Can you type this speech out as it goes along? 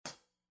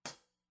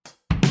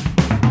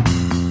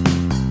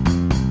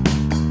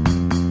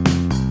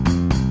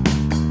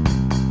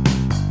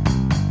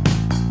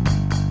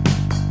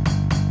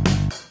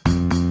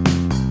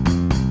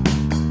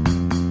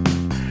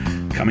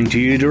Coming to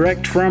you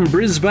direct from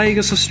Brisbane,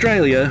 Vegas,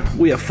 Australia,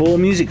 we are four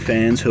music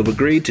fans who have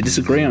agreed to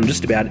disagree on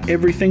just about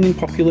everything in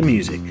popular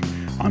music.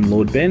 I'm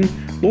Lord Ben,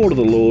 Lord of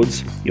the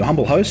Lords, your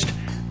humble host,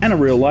 and a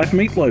real-life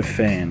Meatloaf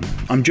fan.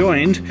 I'm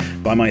joined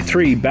by my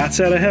three bats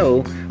out of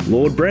hell,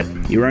 Lord Brett,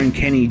 your own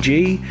Kenny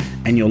G,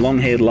 and your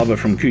long-haired lover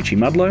from Coochie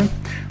Mudlow,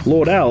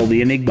 Lord Al,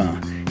 the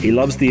Enigma. He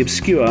loves the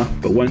obscure,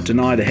 but won't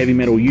deny the heavy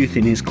metal youth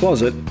in his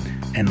closet,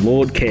 and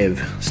Lord Kev,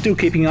 still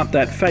keeping up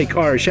that fake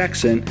Irish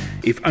accent,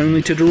 if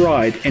only to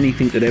deride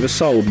anything that ever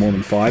sold more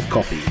than 5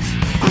 copies.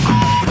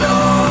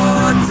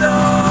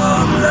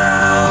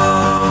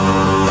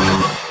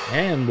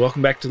 And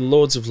welcome back to the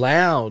Lords of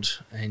Loud,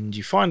 and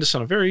you find us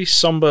on a very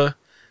sombre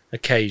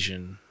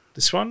occasion.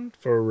 This one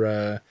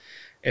for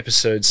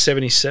episode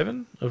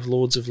 77 of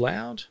Lords of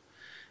Loud.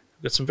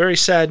 We've got some very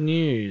sad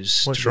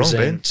news What's to wrong,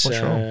 present. Ben?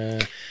 What's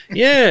wrong?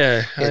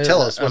 Yeah,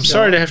 Tell us. I'm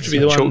sorry to have to be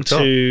the one Chalked up.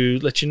 to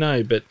let you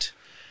know, but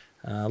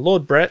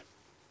Lord Brett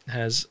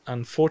has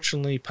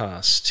unfortunately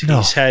passed. No.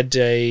 He's had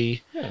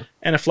a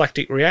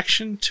anaphylactic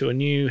reaction to a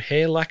new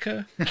hair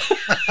lacquer,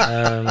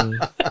 and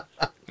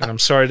I'm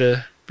sorry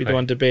to be the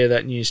one to bear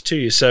that news to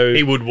you. So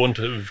He would want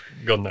to have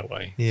gone that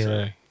way. Yeah,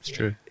 So. it's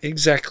true.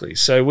 exactly.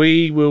 So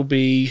we will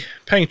be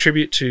paying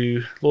tribute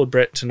to Lord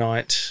Brett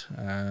tonight.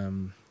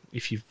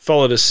 If you've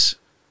followed us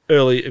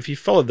early, if you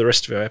followed the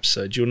rest of our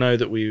episodes, you'll know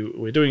that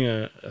we're doing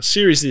a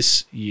series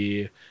this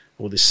year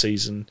or this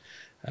season,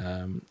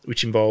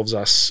 which involves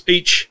us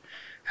each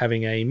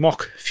having a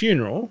mock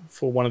funeral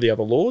for one of the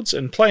other lords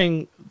and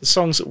playing the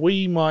songs that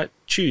we might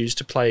choose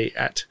to play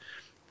at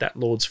that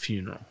lord's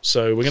funeral.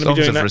 So we're going to be Songs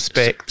doing of that.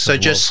 respect. So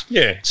and just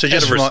Yeah, so out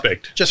just of for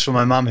respect. just for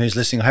my mum who's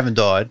listening, I haven't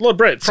died. Lord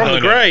Brett, from Oh, the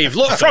no. grave.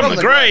 Look, from the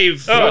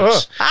grave.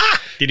 folks.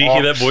 Did you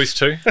hear that voice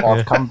too?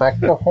 I've come back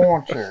to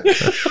haunt you.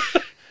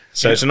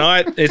 So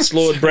tonight it's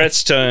Lord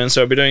Brett's turn.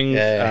 So we'll be doing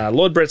Yeah.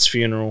 Lord Brett's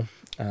funeral.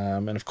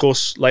 And of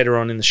course, later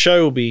on in the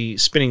show, we'll be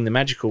spinning the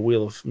magical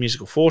wheel of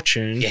musical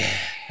fortune.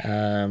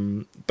 Yeah.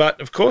 But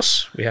of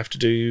course, we have to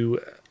do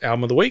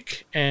Album of the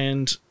Week.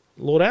 And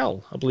Lord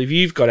Al, I believe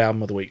you've got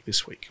Album of the Week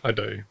this week. I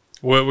do.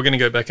 We're going to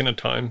go back in a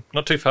time,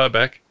 not too far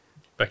back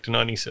to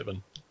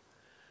 97.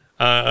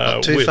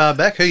 Not too far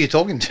back. Who are you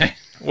talking to?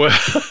 Well,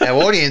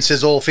 Our audience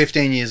is all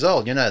 15 years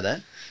old. You know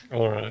that.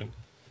 all right.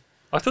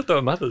 I thought they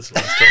were mothers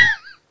last time.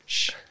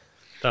 Shh.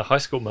 They're high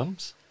school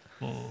mums.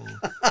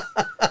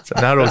 It's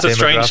a narrow That's a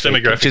strange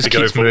demographic It just to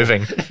go keeps for.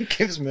 moving.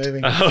 Keeps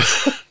moving.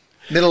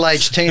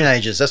 Middle-aged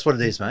teenagers. That's what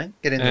it is, mate.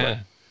 Get into Yeah. it.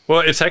 Well,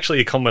 it's actually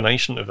a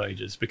combination of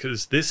ages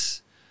because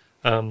this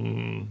is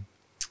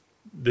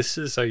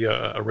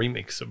a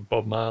remix of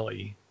Bob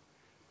Marley,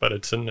 but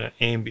it's an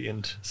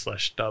ambient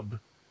 / dub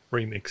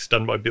remix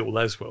done by Bill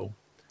Laswell,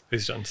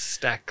 who's done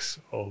stacks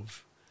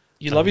of.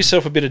 You love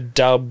yourself a bit of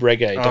dub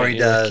reggae, Oh, don't he you?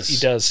 does. He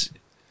does.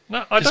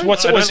 No, I don't.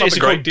 What's I don't is love it a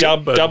great called? deal,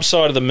 but- Dub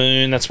Side of the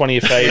Moon. That's one of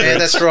your favourites. Yeah,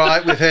 that's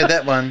right. We've heard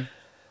that one.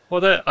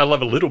 Well, that I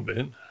love a little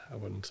bit. I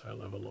wouldn't say I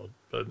love a lot,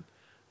 but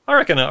I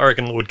reckon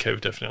Lord Kev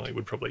definitely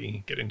would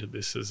probably get into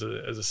this as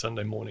a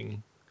Sunday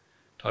morning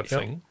type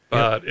thing.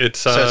 But it's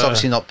So it's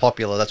obviously not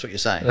popular. That's what you're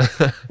saying.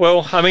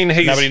 well, I mean,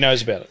 Nobody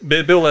knows about it.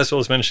 Bill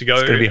Laswell's managed to go.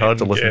 It's gonna be hard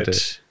to and listen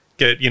to.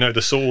 Get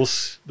the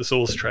source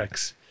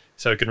tracks,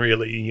 so it can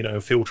really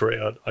filter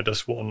out. I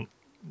just want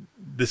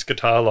this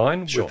guitar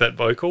line with that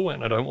vocal,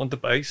 and I don't want the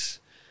bass,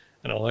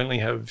 and I'll only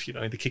have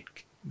the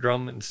kick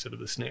drum instead of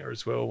the snare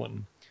as well,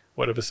 and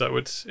whatever. So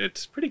it's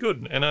pretty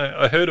good, and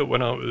I heard it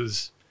when I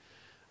was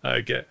a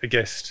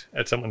guest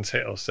at someone's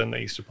house, and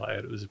they used to play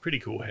it. It was a pretty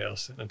cool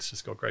house, and it's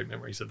just got great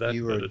memories of that.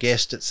 You were but a it's-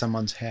 guest at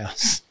someone's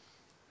house.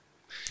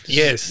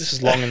 Yes, This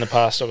is long in the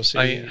past,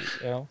 obviously.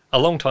 Al. a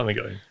long time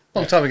ago. A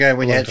long time ago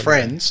when you Long had time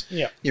friends,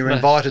 Yeah. you were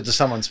invited to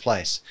someone's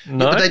place.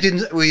 No. But they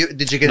didn't.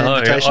 Did you get an No,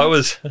 invitation? I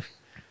was.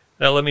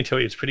 Now let me tell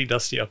you, it's pretty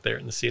dusty up there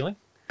in the ceiling.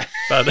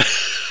 But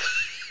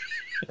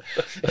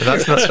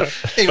That's not.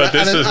 Anyway, but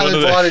this is one of the-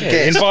 uninvited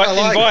guest. I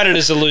like Invited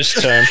is a loose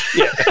term.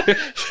 Yeah.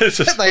 this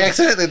is- it. They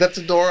accidentally left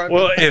the door open.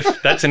 well,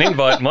 if that's an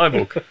invite in my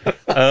book.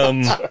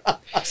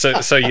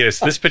 So yes,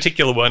 this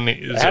particular one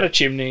is. Had a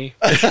chimney.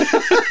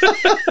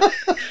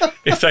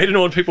 If they didn't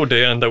want people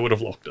down, they would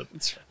have locked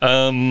it.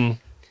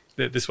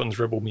 This one's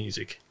Rebel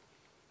Music.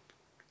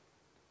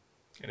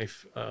 And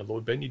if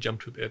Lord Ben, you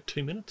jump to about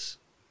 2 minutes.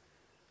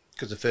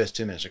 Because the first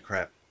 2 minutes are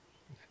crap.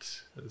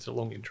 It's a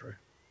long intro.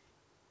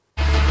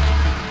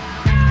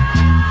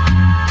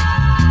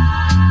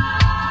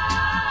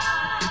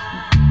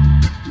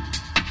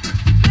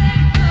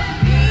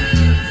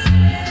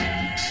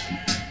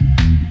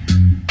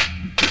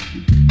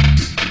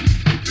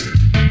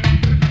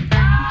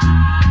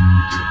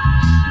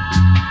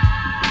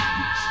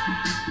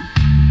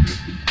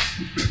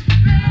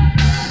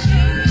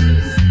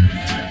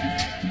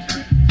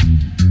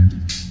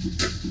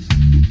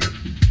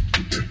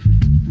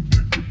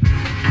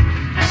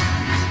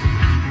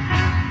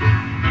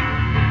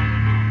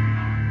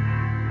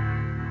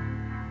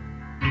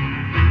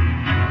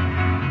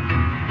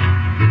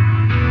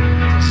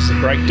 This is a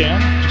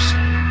breakdown.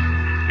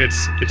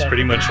 Just It's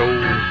pretty much all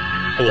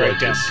like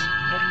breakdown. this.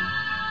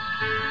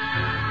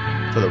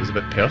 thought that was a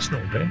bit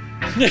personal, Ben.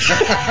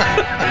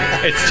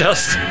 It's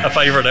just a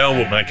favourite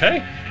album,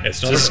 okay?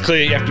 It's not. It's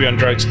clear you have to be on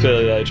drugs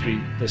clearly though to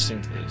be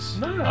listening to this.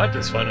 No, I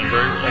just find it a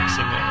very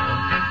relaxing,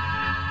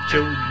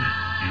 chilled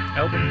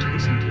album to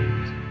listen to.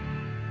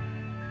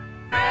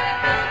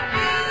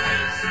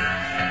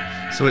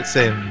 So it's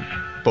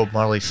Bob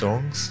Marley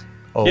songs.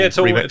 Yeah, it's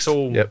all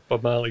remixed? Yep.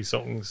 Bob Marley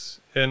songs,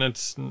 and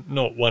it's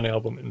not one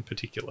album in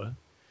particular.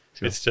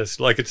 Sure. It's just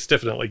like it's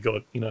definitely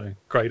got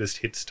greatest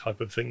hits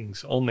type of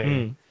things on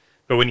there.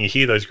 But when you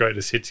hear those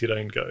greatest hits, you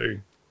don't go,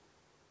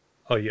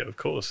 "Oh yeah, of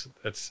course,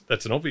 that's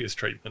an obvious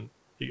treatment."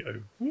 You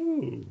go,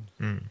 "Ooh."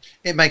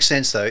 It makes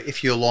sense though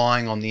if you're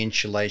lying on the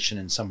insulation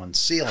in someone's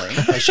ceiling,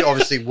 as you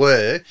obviously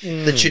were,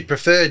 that you'd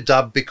prefer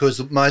dub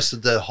because most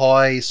of the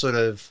high sort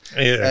of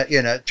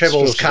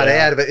trebles cut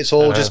out of it. It's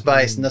all just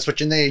bass, and that's what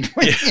you need.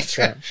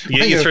 You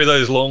get through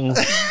those long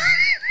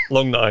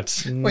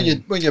nights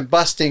when you're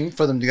busting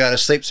for them to go to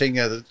sleep, so you can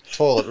go to the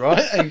toilet,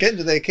 right, and get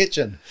into their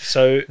kitchen.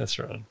 So That's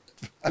right.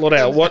 Lord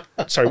Al,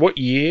 what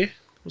year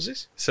was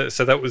this? So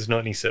that was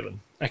 97.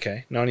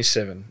 Okay,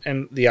 97.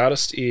 And the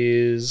artist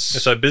is...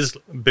 So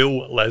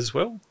Bill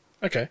Laswell.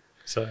 Okay.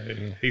 So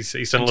he's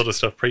done a lot of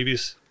stuff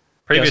previously.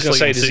 I was going to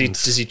say, and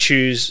does he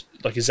choose,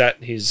 like, is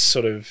that his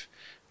sort of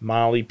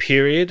Marley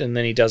period and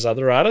then he does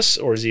other artists,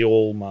 or is he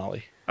all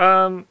Marley?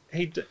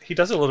 He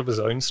does a lot of his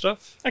own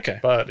stuff. Okay.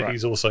 But right.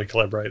 he's also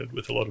collaborated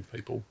with a lot of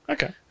people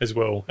Okay. as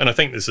well. And I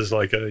think this is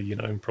like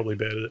probably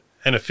about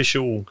an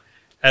official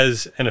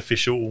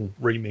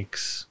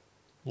remix,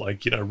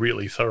 like,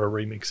 really thorough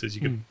remix as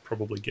you could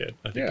probably get.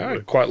 I think Yeah, I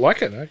quite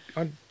like it.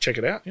 I'd check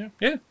it out, yeah.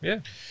 Yeah,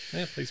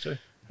 please do.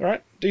 All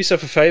right, do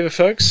yourself a favour,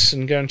 folks,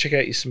 and go and check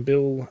out some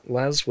Bill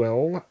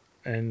Laswell,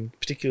 and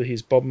particularly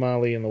his Bob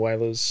Marley and the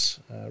Wailers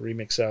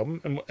remix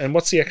album. And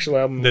what's the actual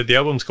album? The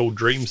album's called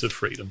Dreams of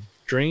Freedom.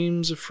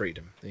 Dreams of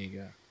Freedom. There you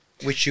go.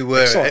 Which you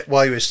were,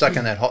 while you were stuck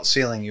in that hot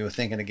ceiling, you were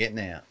thinking of getting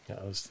out. Yeah,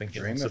 I was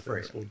thinking Dream that's of the thing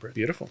it's Freedom. called, Brett.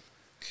 Beautiful.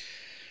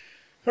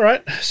 All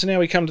right, so now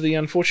we come to the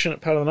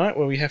unfortunate part of the night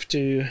where we have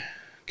to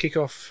kick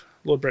off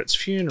Lord Brett's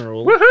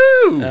funeral.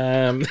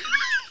 Woohoo!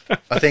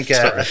 I think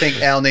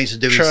Al needs to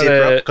do his Try zipper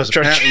to- up because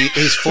try- apparently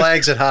his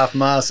flag's at half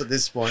mast at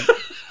this point.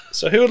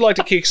 So who would like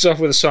to kick us off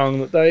with a song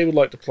that they would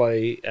like to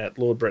play at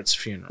Lord Brett's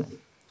funeral?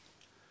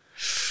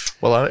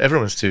 Well,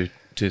 everyone's too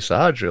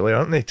sad, really,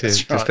 aren't they? To That's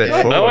step right,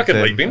 yeah. forward. No, I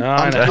can leap in.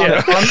 I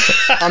know.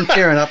 I'm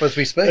tearing up as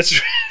we speak.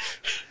 That's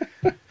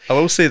I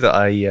will say that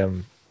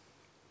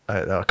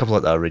a couple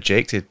that I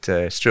rejected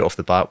straight off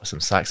the bat with some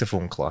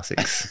saxophone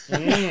classics.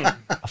 I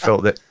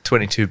felt that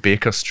 22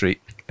 Baker Street,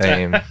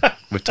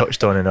 we've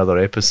touched on in other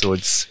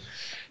episodes,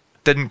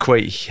 didn't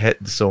quite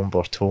hit the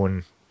somber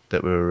tone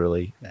that we were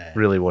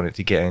really wanted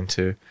to get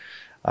into.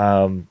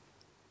 So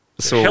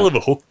Hell of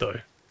a hook,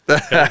 though.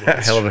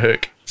 hell of a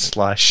hook /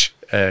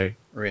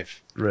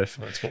 Riff. riff.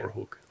 No, it's more a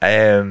hook.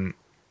 Well,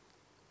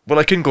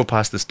 I couldn't go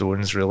past the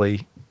Stones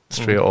really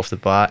straight off the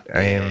bat.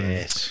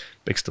 Yes.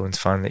 Big Stones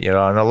fan that you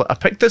are, and I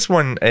picked this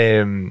one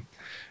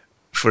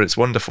for its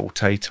wonderful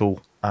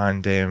title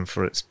and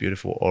for its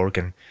beautiful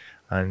organ.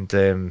 And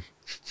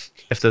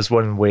if there's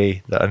one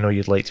way that I know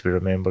you'd like to be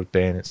remembered,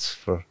 Ben, it's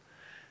for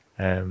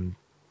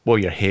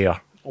your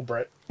hair. Or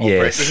Brett.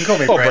 Yes. You can call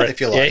me Oh, Brett Brett,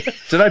 if you like. yeah.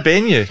 Did I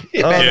Ben you?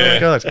 Yeah, Oh Ben. my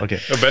God. Okay.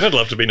 Well, Ben would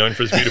love to be known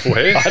for his beautiful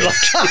hair. I'd love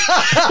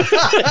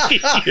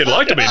to. You'd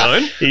like to be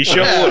known. He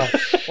sure would.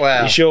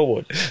 Wow. He sure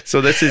would.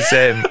 So this is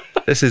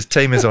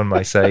Time Is On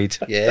My Side,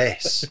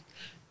 Yes.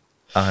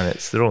 and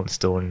it's the Rolling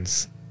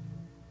Stones.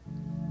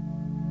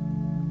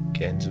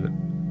 Get into it.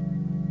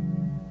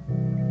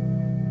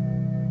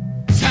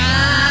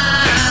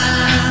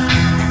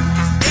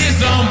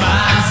 It's on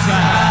my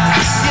side.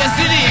 Yes,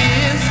 it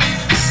is.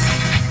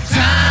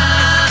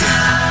 Time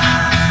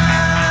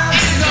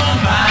is on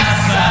my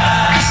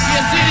side.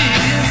 Yes, it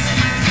is.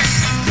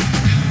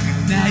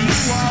 Now you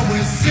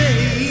always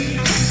say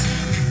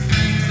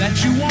that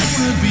you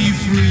wanna be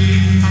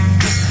free,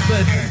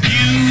 but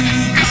you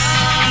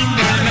come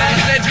running back. I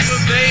said you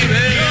were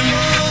baby. You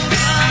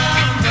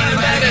come running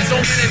back. I said so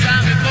many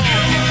times before.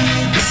 You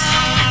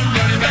come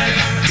running back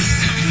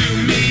to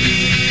me.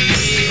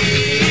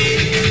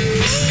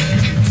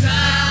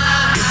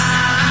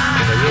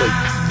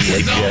 I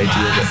like the idea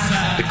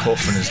that the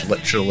coffin is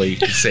literally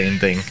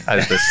descending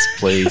as this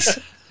plays.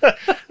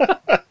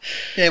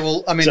 Yeah,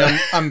 well, I mean,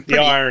 I'm The pretty,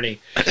 irony.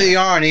 the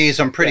irony is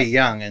I'm pretty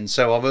young, and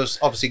so I was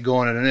obviously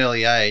born at an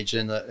early age,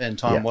 and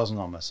time Yeah. wasn't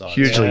on my side.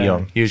 Hugely Yeah.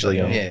 young.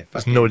 Yeah,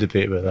 There's no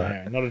debate about that.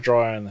 Alright, not a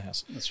dry eye in the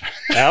house. That's right.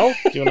 Al,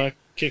 do you want to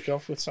kick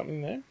off with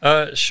something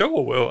there?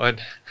 Sure. Well,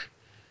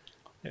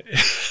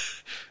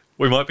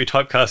 we might be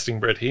typecasting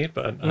Brett here,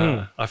 but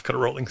I've got a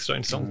Rolling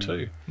Stones song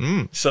too.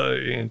 So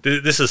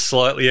this is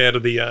slightly out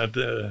of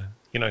the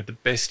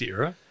best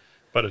era,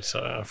 but it's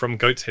from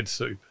Goat's Head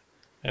Soup,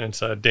 and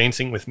it's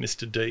Dancing with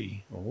Mr.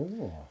 D,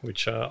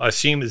 which I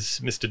assume is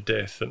Mr.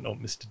 Death and not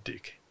Mr.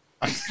 Dick,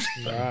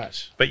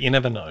 Right. but you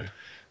never know.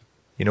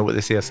 You know what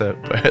they say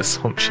about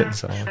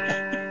assumptions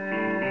are.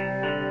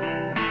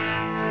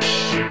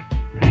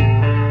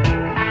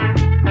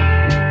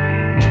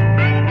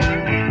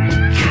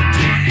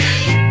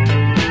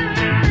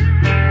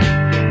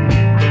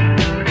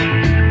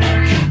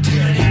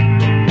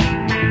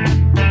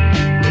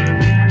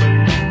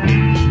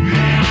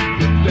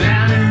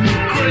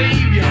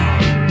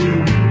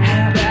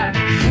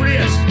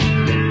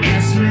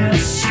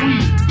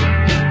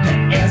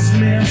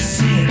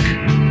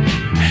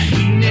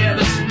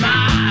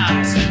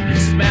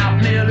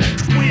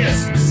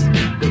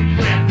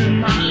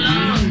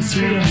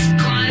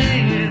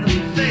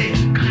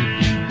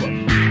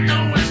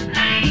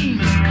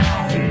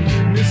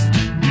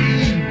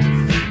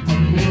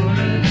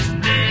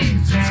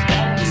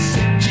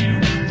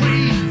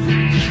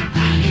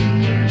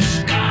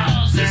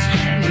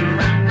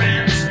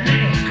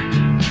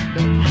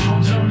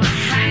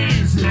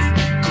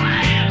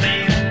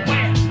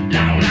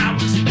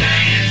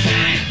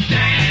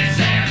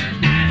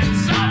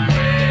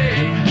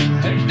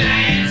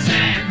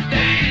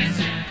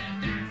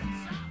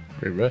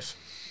 Great riff.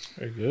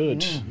 Very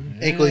good.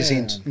 Equally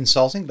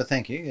insulting, but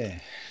thank you. Yeah.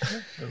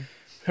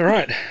 All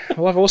right.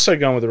 Well, I've also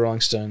gone with the Rolling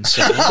Stones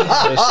song. First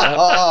up.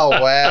 Oh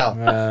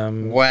wow!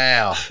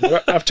 Wow.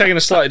 I've taken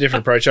a slightly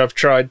different approach. I've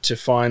tried to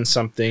find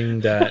something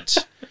that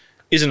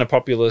isn't a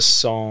popular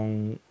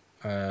song.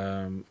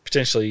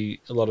 Potentially,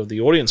 a lot of the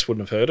audience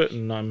wouldn't have heard it,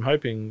 and I'm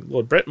hoping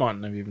Lord Brett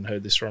mightn't have even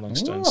heard this Rolling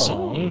Stones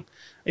song.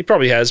 He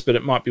probably has, but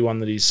it might be one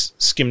that he's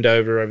skimmed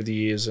over the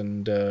years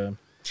and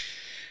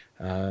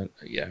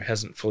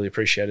hasn't fully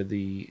appreciated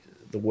the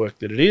work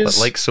that it is.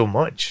 But like so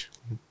much,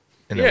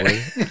 in a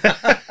way.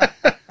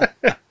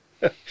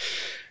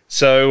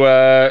 So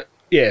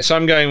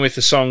I'm going with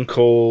a song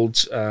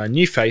called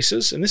New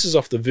Faces, and this is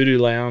off the Voodoo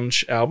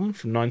Lounge album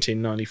from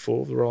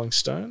 1994 of the Rolling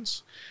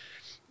Stones.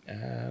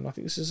 And I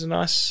think this is a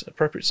nice,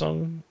 appropriate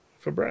song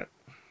for Brett.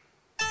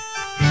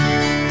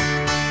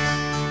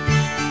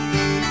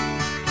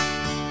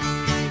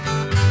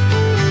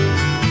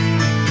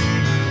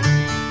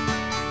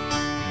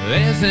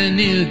 There's a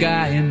new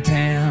guy in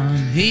town,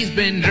 he's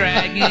been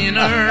dragging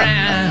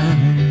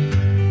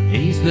around.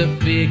 He's the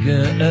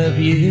figure of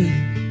youth,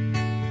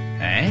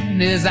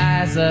 and his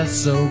eyes are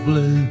so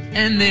blue,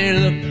 and they're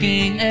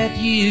looking at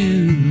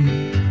you.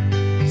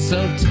 So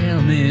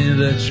tell me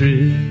the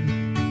truth.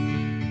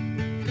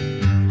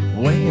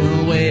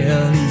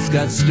 Well, he's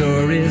got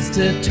stories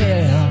to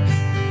tell.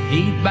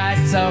 He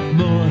bites off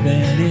more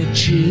than he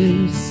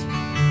chews.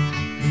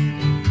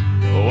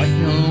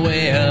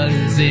 Well,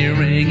 is he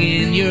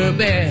ringing your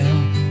bell?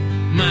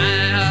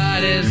 My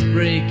heart is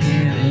breaking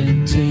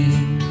in two.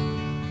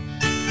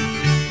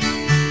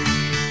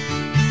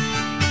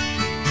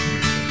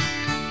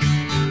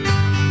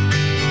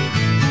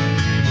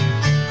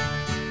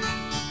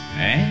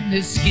 And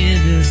his skin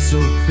is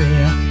so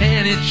fair,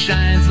 and it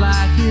shines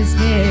like his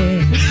hair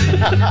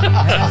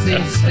as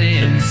he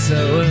stands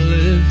so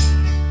aloof.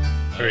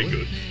 Very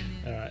good.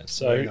 All right,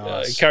 so Very I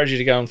nice. encourage you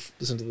to go and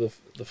listen to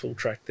the full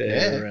track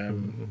there. Yeah.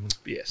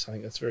 Yes, I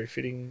think that's very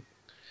fitting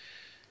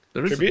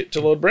There is, tribute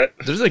to Lord Brett.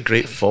 there's a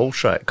great fall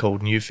track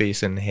called New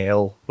Face in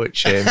Hell,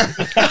 which I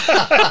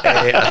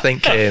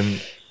think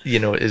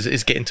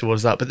is getting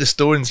towards that. But the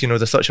Stones,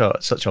 they're such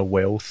a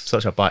wealth,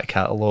 such a back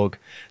catalogue.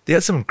 They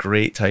had some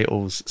great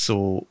titles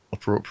so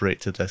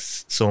appropriate to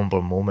this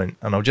somber moment,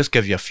 and I'll just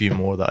give you a few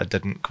more that I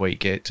didn't quite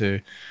get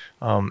to.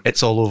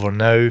 It's All Over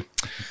Now.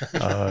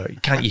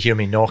 Can't You Hear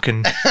Me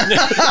Knocking?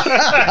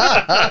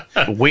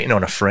 Waiting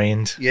on a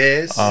Friend.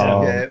 Yes.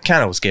 Yeah.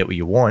 Can't Always Get What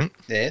You Want,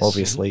 Yes.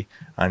 obviously,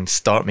 and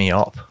Start Me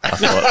Up. I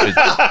thought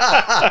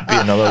would be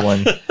another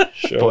one.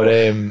 Sure. But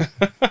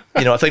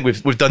I think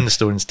we've done the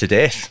Stones to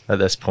death at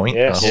this point.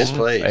 Yes. I Yes, hope.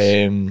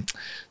 please.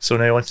 So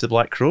now on to the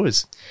Black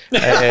Crowes.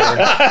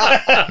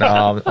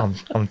 No,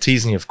 I'm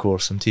teasing you, of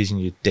course. I'm teasing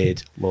you,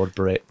 dead Lord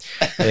Brett.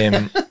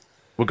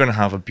 We're going to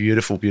have a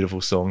beautiful, beautiful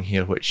song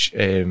here, which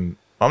I'm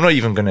not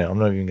even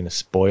gonna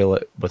spoil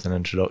it with an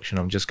introduction.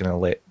 I'm just gonna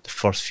let the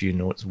first few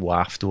notes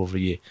waft over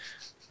you,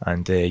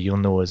 and you'll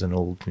know as an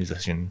old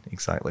musician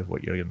exactly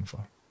what you're in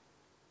for.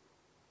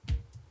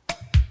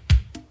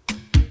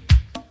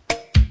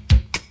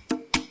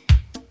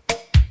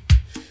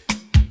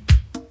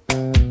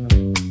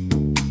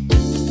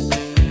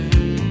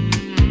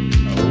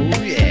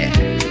 Oh yeah.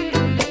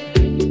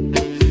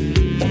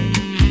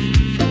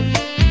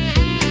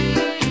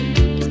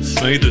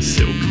 Smooth as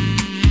silk.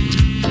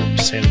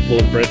 Just handed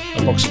Lord Brett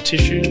a box of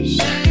tissues.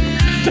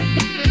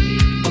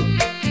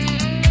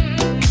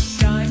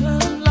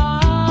 Diamond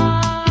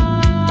line,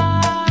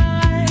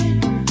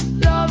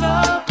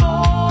 lover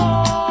boy,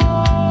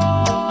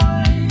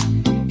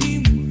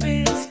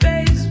 in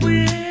space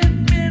with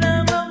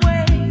minimum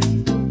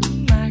waste,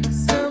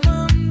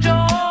 maximum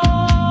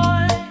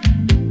joy,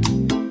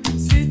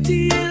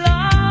 city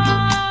life,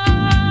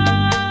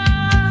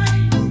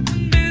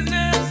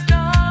 business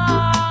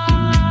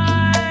night.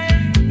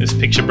 There's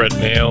picture Brett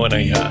now in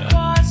a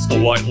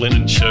white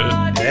linen shirt.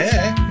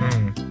 Yeah.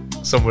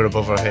 Somewhere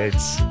above our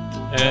heads,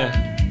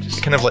 Yeah.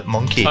 kind of like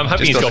Monkey. I'm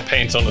hoping just he's on- got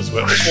pants on as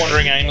well. Just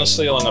wandering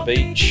aimlessly along a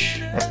beach.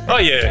 Oh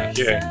yeah.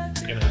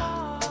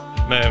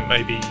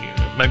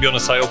 Maybe on a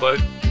sailboat.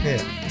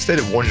 Yeah. Instead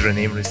of wandering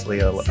aimlessly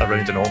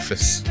around an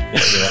office.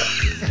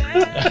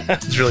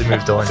 He's really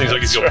moved on. Seems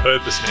like he's got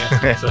purpose now.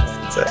 So,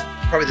 That's it.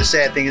 Probably the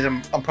sad thing is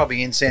I'm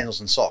probably in sandals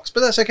and socks,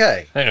 but that's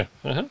okay. yeah.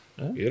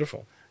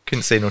 Beautiful.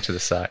 Couldn't say no to the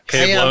sax.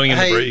 Hair Hey, blowing in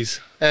hey. the breeze.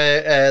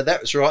 That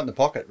was right in the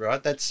pocket,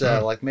 right? That's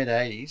like mid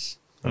 80s.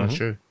 Oh,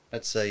 true.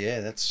 That's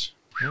that's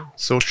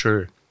So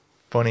true.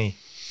 Funny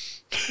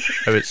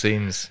how it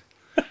seems.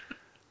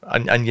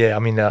 And yeah, I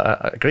mean,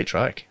 a great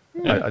track.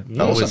 I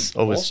always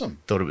Awesome.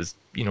 thought it was,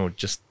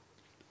 just,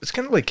 it's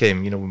kind of like,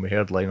 when we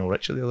heard Lionel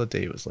Richie the other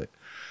day, it was like,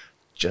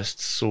 just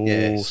so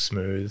Yes.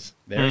 smooth.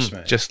 very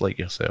smooth. Just like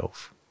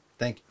yourself.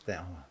 Thank you.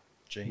 Oh,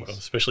 jeez. Well,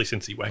 especially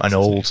since he waxes. And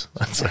old.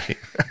 That's right.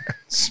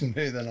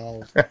 Smooth and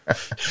old.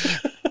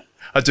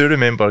 I do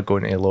remember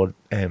going to Lord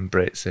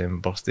Brett's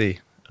birthday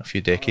a few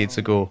decades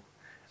ago,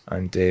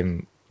 and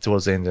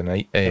towards the end of the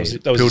night, that was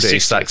pulled his out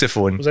his 60th.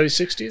 saxophone. Was that his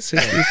 60th?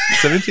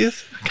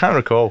 70th? I can't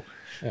recall.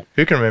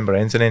 Who can remember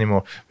anything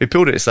anymore? We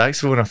pulled out the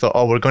saxophone. I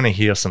thought, we're going to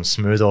hear some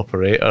smooth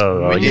operator,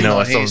 or We did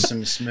not hear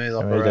some smooth We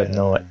operator. did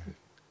not.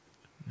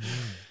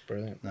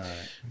 Brilliant. No.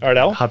 All right,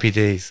 Al. Happy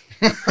days.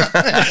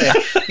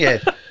 Yeah,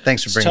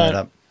 thanks for bringing that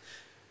up.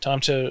 Time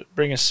to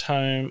bring us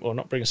home, or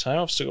not bring us home.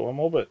 I've still got one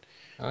more, but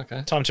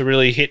Okay. time to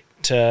really hit.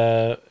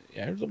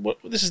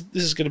 This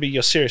is going to be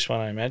your serious one,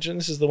 I imagine.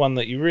 This is the one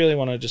that you really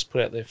want to just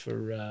put out there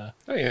for.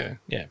 Oh yeah.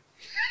 Yeah.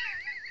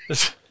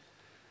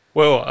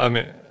 Well, I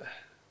mean,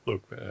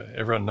 look,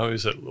 everyone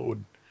knows that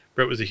Lord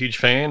Brett was a huge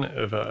fan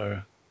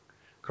of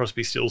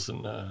Crosby, Stills,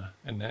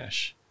 and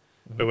Nash.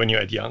 But when you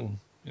add Young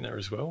in there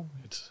as well,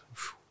 it's.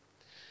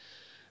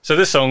 So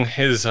this song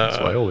is. That's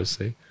what I always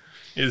say.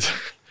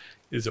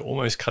 Is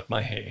Almost Cut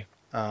My Hair,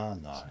 Oh,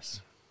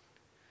 nice.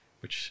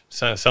 which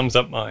sums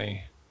up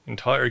my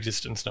entire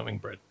existence knowing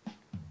Brett.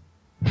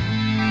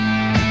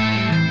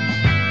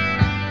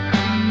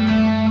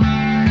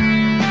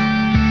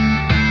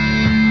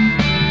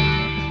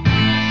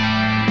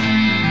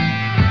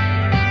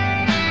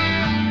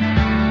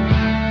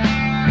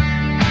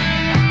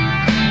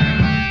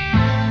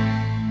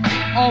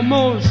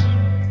 Almost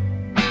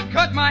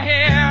cut my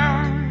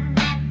hair.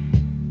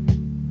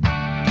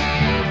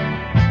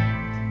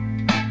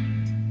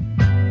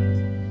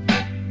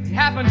 It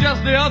happened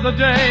just the other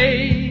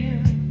day.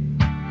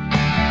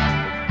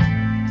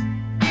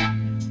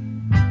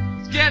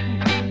 It's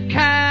getting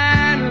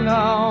kind of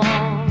long.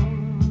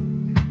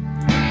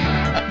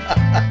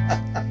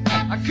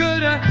 I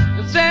could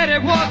have said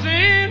it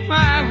wasn't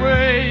my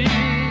way,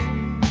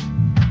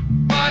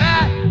 but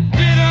I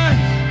didn't,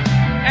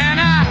 and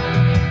I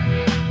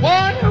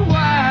wonder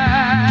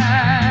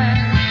why.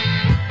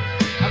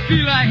 I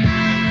feel like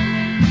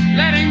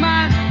letting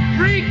my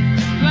freak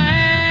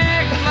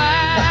flag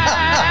fly.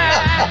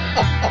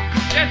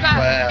 Yes,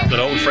 Wow. That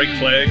old freak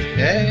flag.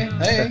 Yeah,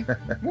 hey.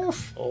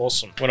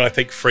 Awesome. When I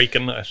think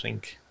freaking, I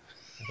think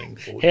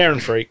Lord. Hair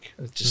and freak.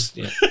 It's just,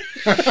 yeah.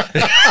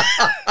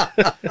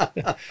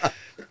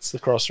 It's the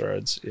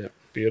crossroads. Yeah.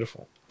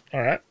 Beautiful.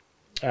 All right.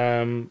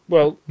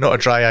 Well, Not a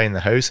dry eye in the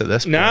house at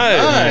this point. no,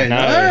 not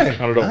at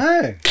all.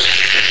 No.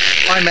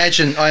 I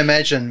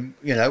imagine,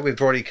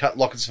 we've already cut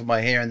lockets of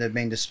my hair and they've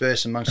been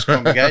dispersed amongst the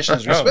congregation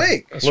as we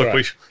speak. That's Look,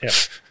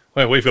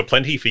 right. we've got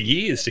plenty for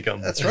years to come.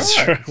 That's That's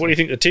right. right. What do you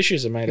think the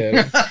tissues are made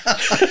out of?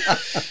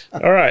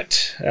 All right.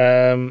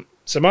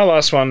 So my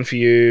last one for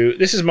you.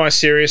 This is my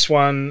serious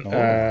one.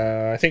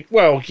 I think.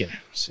 Well,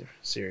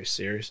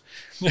 serious.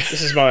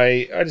 This is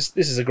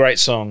This is a great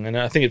song, and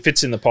I think it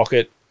fits in the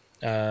pocket.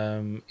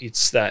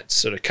 It's that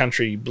sort of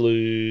country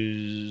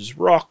blues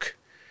rock.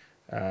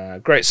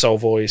 Great soul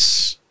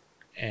voice,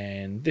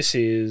 and this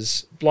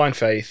is Blind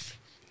Faith,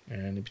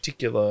 and in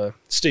particular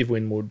Steve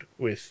Winwood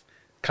with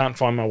 "Can't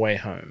Find My Way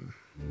Home."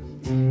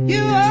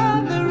 You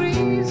are the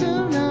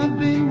reason I've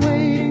been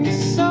waiting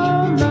so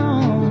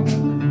long.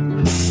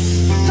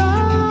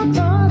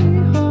 Somebody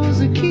holds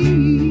the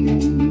key.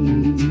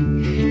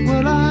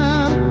 Well,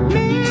 I'm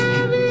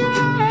near the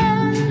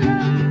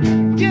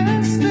end.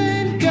 Just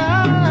ain't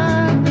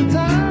got the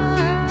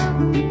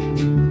time.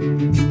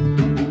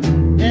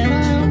 And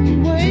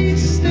I'm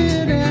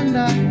wasted and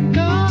I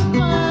can't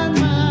find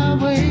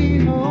my way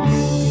home.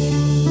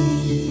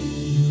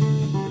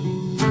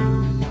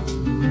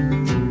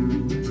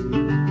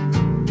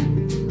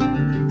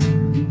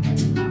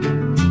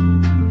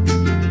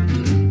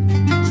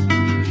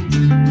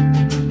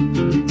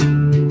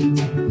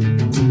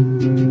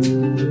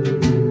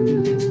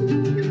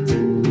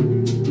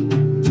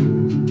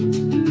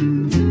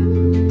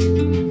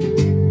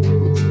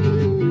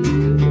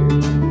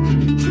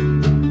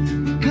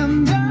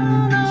 Come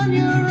down on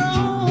your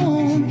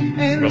own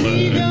and Well,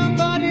 leave your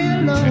body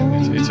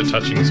alone. It's a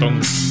touching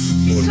song,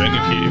 Lord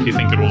Ben. If you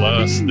think it'll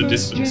last the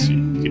distance,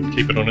 you can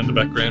keep it on in the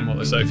background while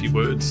I say a few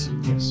words.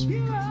 Yes,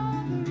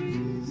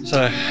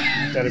 So,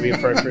 that'd be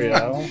appropriate.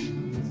 Al.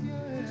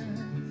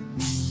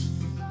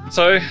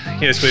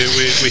 yes,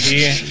 we're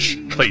here.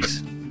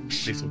 Please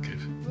look, Kev.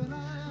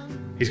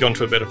 He's gone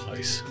to a better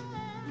place.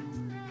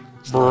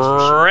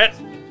 Brett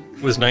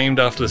was named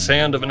after the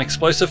sound of an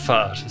explosive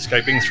fart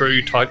escaping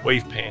through tight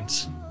weave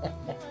pants.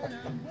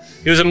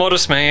 He was a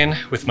modest man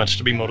with much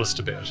to be modest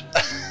about.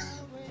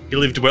 He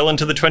lived well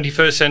into the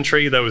 21st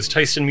century, though his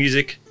taste in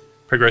music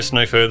progressed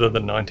no further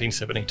than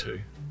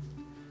 1972.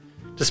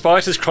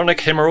 Despite his chronic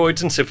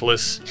hemorrhoids and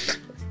syphilis,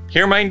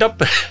 he remained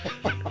upbeat.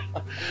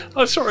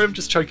 I'm sorry, I'm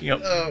just choking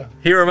up.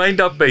 He remained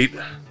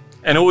upbeat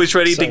and always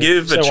ready to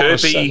give a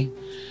chirpy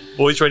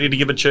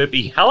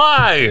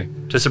hello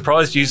to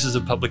surprised users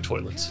of public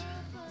toilets.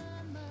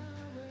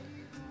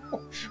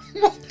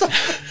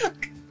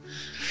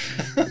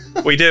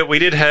 We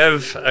did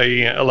have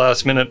a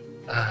last minute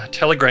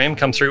telegram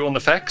come through on the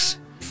fax.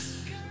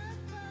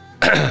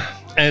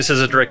 And this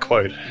is a direct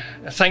quote.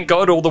 Thank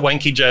God all the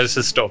wanky jazz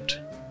has stopped.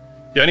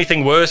 The only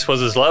thing worse was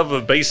his love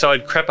of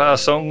B-side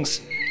crap-ass songs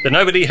that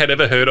nobody had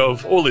ever heard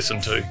of or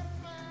listened to.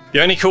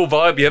 The only cool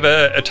vibe he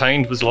ever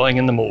attained was lying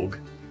in the morgue.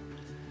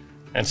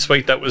 And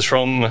sweet, that was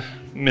from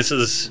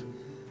Mrs.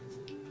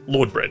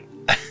 Lord Brett.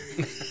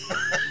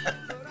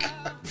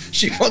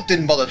 She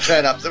didn't bother to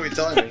turn up, so we're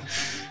telling me.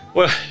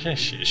 Well,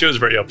 she was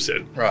very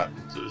upset. Right.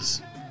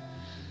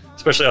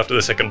 Especially after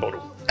the second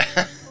bottle.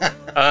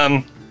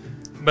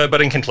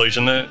 But in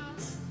conclusion, a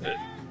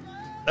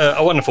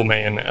wonderful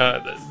man.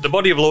 The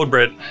body of Lord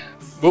Brett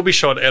will be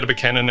shot out of a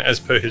cannon as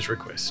per his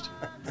request.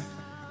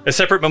 A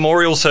separate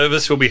memorial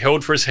service will be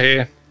held for his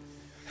hair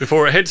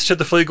before it heads to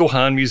the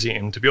Flegelhahn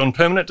Museum to be on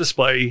permanent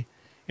display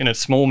in its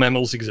small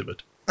mammals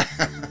exhibit.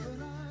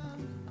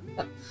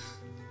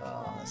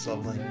 Oh, that's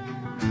lovely.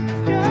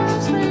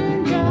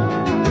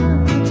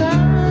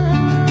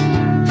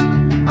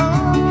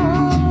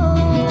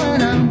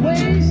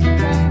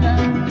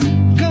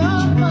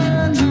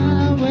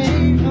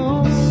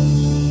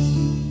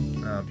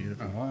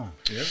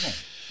 Beautiful.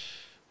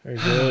 Very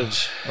good.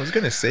 I was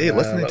going to say,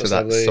 listening to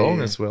that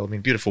song as well. I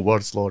mean, beautiful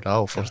words, Lord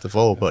Al, first of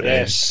all. But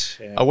Yes.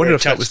 Yeah. I wonder Very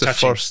if that was the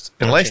touching. first,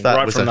 unless that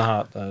Right was from the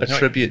heart, though. a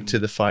tribute to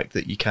the fact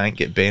that you can't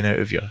get Ben out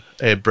of your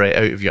Brett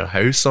out of your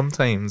house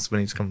sometimes when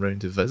he's come round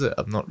to visit.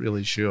 I'm not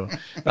really sure.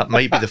 That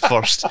might be the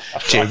first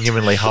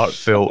genuinely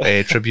heartfelt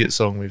tribute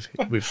song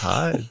we've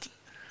had.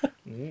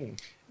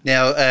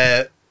 Now,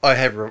 I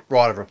have a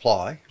right of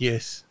reply.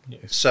 Yes.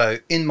 So,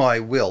 in my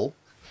will,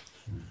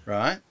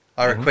 right,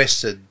 I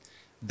requested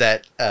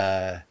that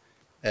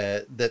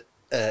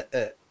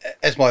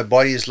as my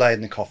body is laid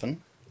in the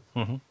coffin,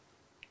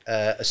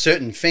 a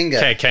certain finger...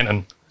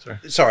 Cannon.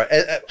 Sorry,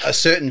 a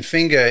certain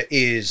finger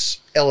is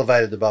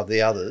elevated above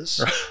the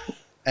others.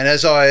 And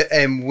as I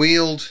am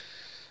wheeled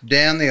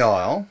down the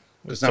aisle,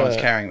 because no one's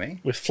carrying me...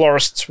 With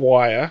florist's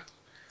wire.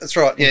 That's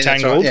right. Yeah,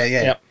 entangled. That's right.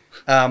 Yeah.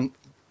 Yep.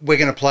 We're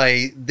going to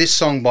play this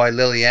song by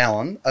Lily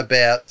Allen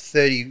about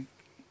 30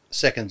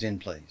 seconds in,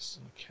 please.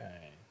 Okay.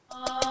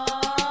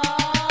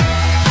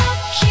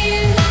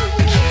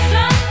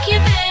 Fuck you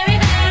very,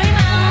 very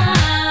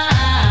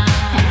much.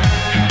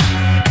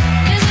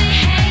 'Cause we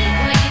hate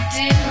what you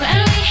do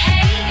and we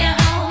hate your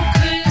whole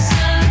crew,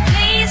 so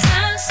please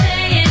don't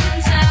stay in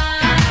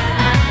touch.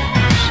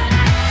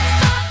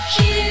 Fuck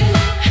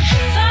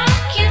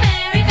you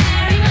very,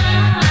 very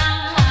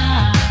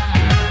much.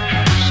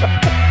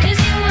 'Cause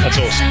you want That's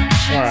awesome. some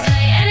All right.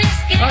 translate and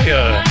it's getting I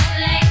quite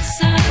late,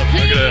 so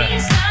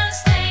please don't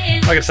stay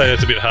in I could say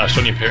that's a bit harsh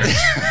on your parents.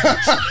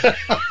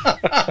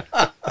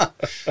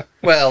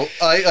 Well,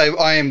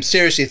 I am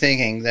seriously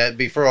thinking that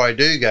before I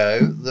do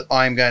go, that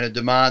I'm going to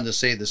demand to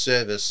see the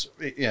service,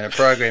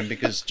 program,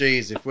 because,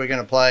 geez, if we're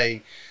going to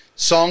play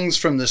songs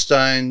from the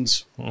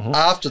Stones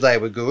after they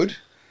were good,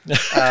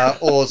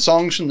 or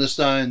songs from the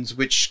Stones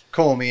which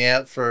call me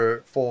out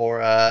for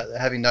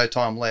having no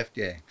time left,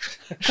 yeah.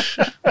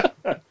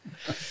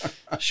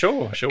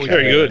 Sure. We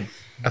Very can. good.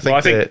 I think, Well,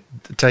 I think-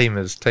 the time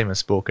has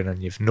spoken,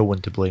 and you've no one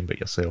to blame but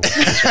yourself.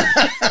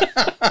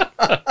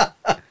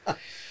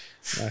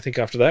 I think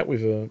after that,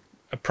 we've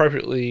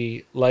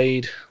appropriately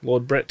laid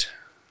Lord Brett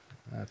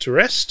to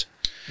rest.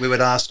 We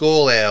would ask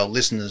all our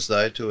listeners,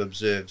 though, to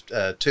observe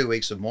 2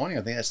 weeks of mourning.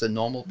 I think that's the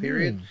normal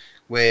period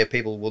where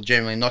people will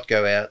generally not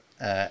go out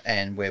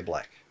and wear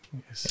black.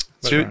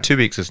 Two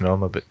weeks is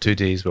normal, but 2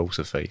 days will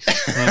suffice.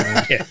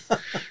 Yeah.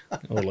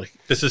 Or like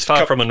This is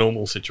far from a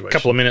normal situation. a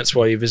couple of minutes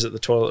while you visit the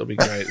toilet would be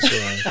great as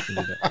well. You can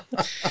do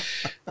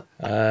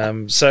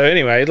that. So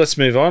anyway, let's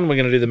move on. We're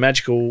going to do the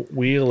magical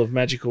wheel of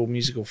magical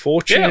musical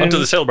fortune. Yeah, onto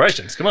the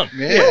celebrations. Come on.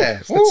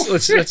 Yeah.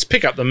 Let's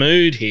pick up the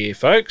mood here,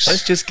 folks.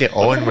 Let's just get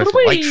on with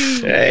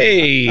life.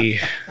 Hey,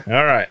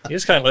 all right. You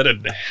just can't let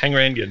it hang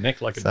around your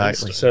neck like a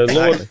Exactly. monster.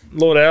 So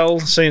Lord Al,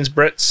 since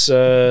Brett's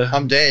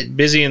I'm dead.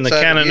 busy in the It's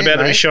over cannon, again, about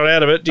to be mate. shot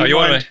out of it, do Oh, you you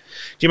wanna- mind?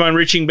 Do you mind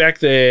reaching back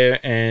there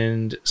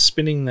and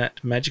spinning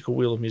that magical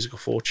wheel of musical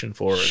fortune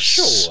for us?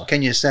 Sure.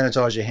 Can you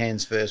sanitize your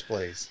hands first,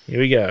 please? Here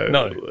we go.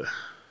 No.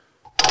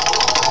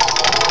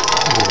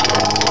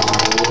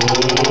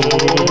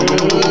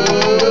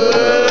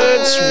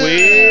 It's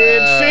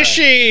Weird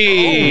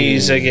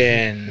Fishies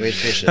again. Weird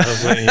fishes.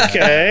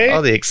 Okay.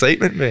 Oh, the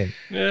excitement, man.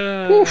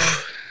 Yeah. All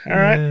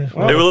right. Who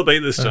Well, will it be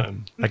this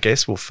time? I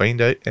guess we'll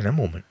find out in a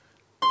moment.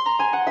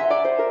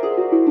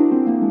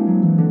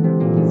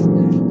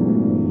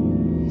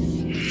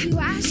 You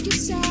ask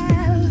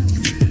yourself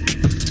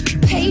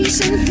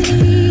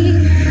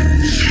patiently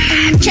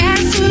and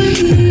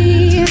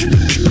carefully,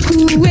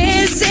 who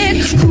is it?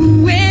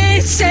 Who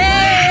is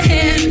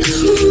it?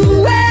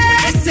 Who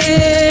is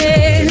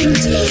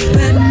it?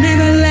 But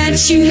never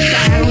let you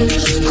down.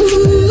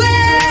 Who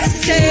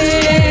is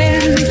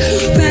it?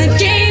 But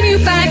gave you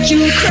back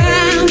your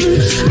crown,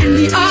 and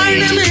the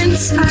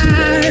ornaments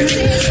are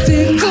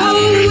they're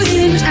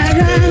going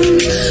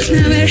around.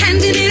 Now we're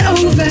handing it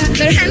over.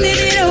 They're handing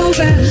it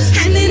over,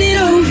 handing it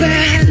over.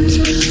 And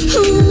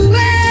who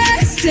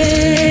is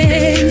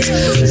it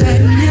that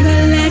never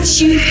let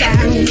you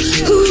down?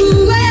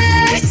 Who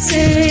is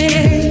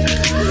it?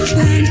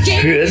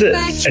 Who is it?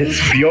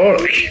 It's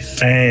Bjork,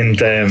 and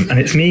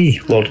it's me,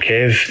 Lord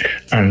Kev,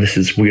 and this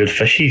is Weird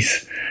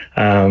Fishies.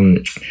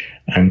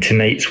 And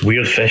tonight's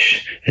Weird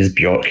Fish is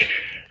Bjork.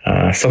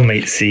 Some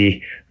might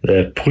say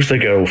the poster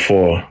girl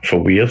for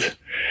Weird.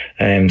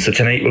 So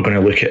tonight we're going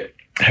to look at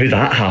how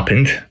that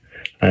happened,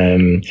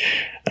 and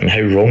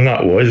how wrong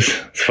that was,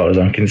 as far as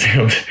I'm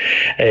concerned.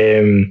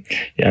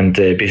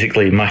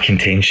 Basically, my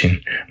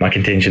contention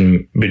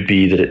would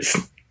be that it's,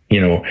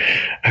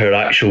 her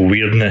actual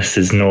weirdness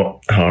is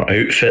not her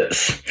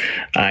outfits,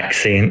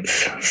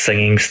 accents,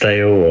 singing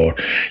style, or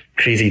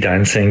crazy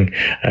dancing,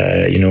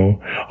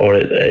 or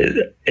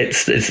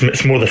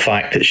it's more the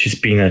fact that she's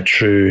been a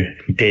true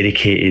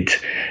dedicated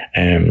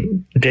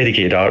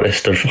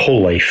artist her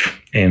whole life.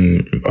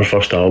 Her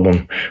first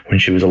album when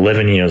she was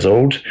 11 years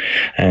old,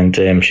 and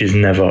she's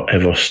never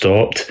ever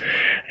stopped.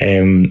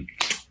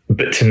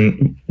 But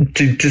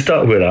to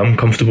start where I'm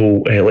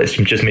comfortable, let's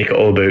just make it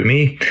all about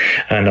me,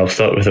 and I'll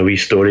start with a wee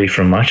story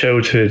from my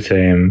childhood.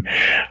 I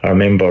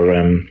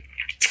remember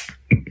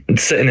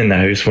sitting in the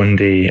house one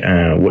day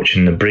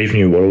watching the Brave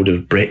New World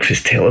of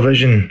breakfast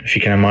television, if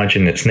you can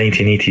imagine. It's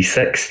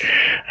 1986,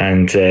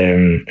 and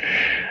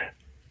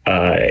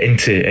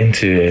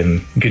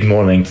into Good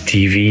Morning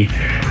TV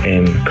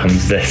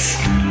comes this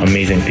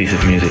amazing piece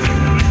of music.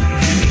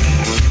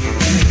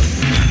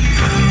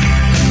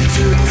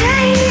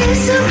 Today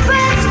is a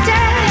birthday.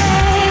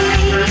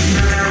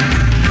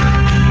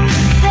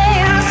 They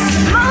are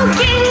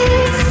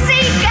smoking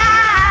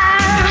cigars.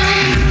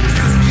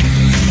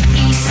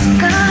 He's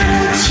got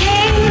a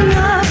chain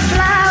of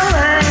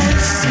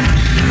flowers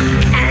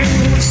and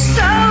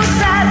souls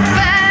that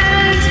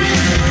burned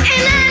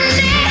in a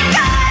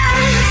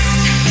necklace.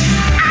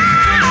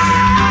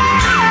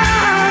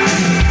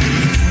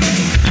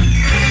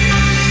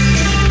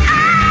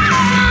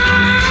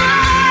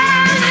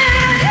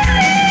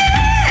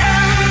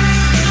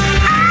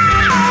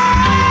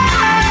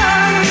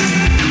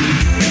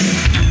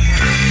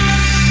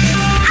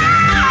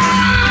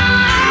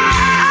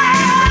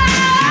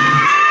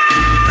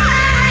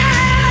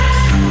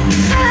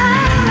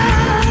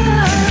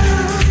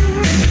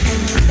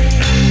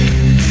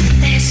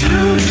 They're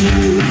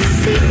smoking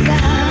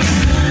cigars.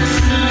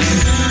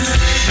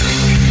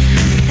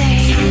 They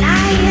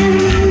lie in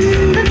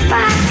the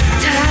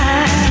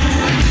bathtub.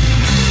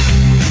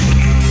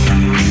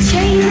 A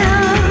chain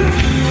of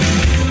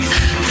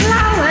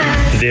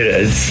flowers. There it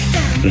is,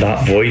 that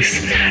voice.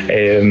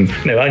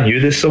 Now, I knew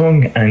the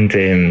song, and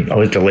I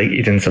was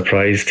delighted and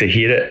surprised to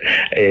hear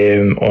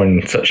it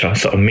on such a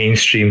sort of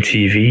mainstream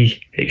TV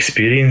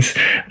experience,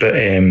 but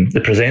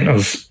the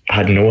presenters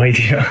had no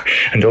idea,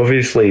 and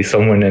obviously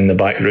someone in the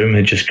back room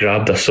had just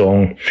grabbed a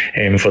song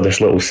for this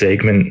little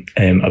segment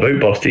about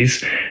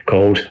birthdays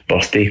called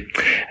Birthday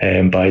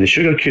by the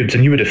Sugar Cubes,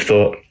 and you would have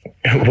thought,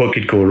 what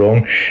could go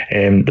wrong?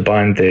 The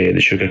band, the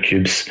Sugar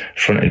Cubes,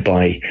 fronted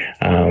by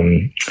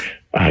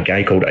a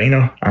guy called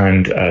Einar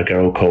and a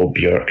girl called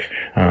Björk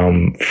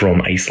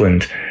from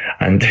Iceland,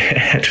 and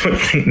I don't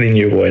think they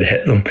knew what had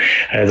hit them.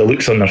 The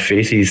looks on their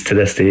faces to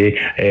this day,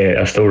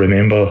 I still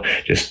remember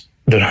just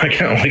they're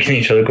kind of looking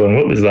at each other going,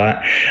 what was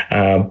that?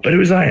 But it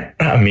was that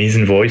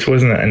amazing voice,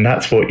 wasn't it? And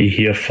that's what you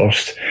hear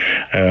first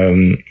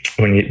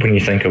when you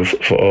think of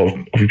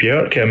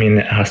Björk. I mean,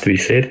 it has to be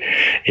said.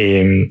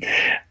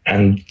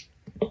 And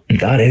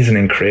that is an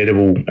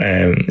incredible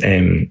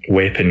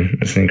weapon.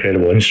 It's an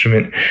incredible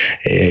instrument,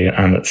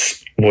 and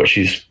it's what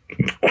she's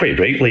quite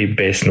rightly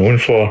best known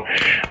for.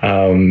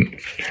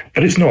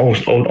 But it's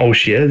not all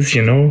she is,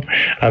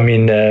 I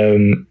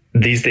mean,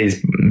 these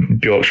days,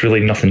 Björk's really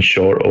nothing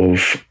short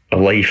of a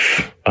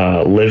life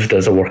lived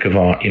as a work of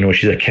art.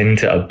 She's akin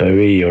to a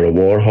Bowie or a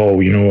Warhol,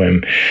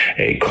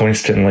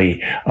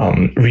 constantly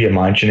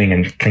reimagining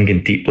and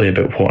thinking deeply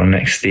about what her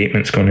next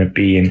statement's going to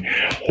be and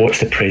what's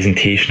the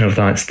presentation of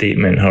that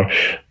statement. Her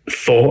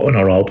thought on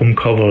her album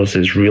covers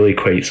is really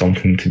quite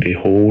something to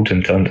behold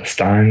and to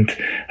understand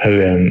how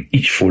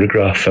each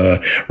photograph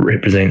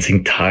represents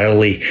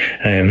entirely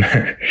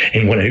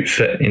in one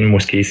outfit, in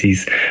most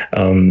cases,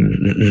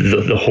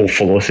 the whole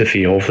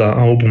philosophy of that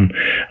album.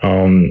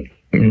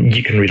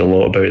 You can read a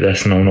lot about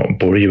this, and I'll not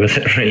bore you with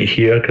it right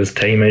here because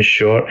time is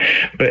short.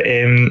 But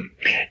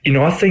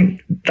I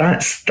think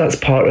that's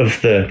part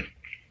of the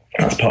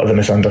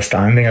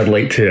misunderstanding I'd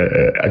like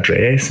to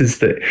address, is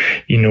that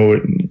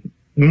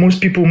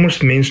most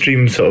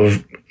mainstream sort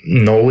of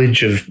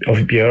knowledge of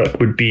Björk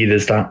would be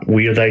there's that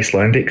weird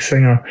Icelandic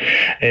singer,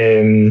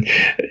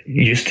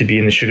 used to be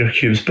in the Sugar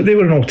Cubes, but they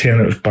were an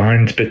alternative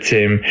band. But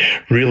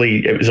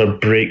really it was a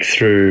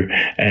breakthrough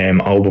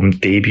album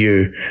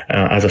debut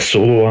as a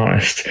solo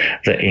artist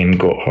that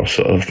got her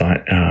sort of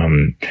that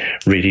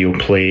radio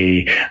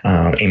play,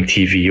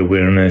 MTV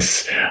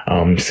awareness,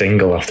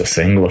 single after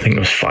single. I think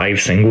there was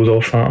 5 singles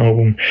off that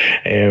album,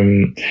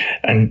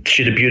 and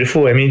she had a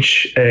beautiful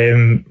image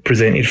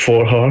presented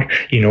for her,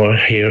 her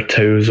hair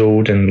towels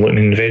old and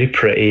looking very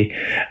pretty,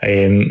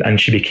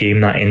 and she became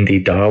that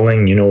indie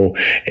darling.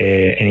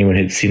 Anyone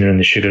who'd seen her in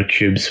the Sugar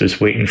Cubes was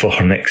waiting for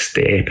her next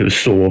step. It was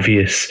so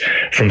obvious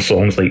from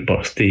songs like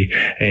Birthday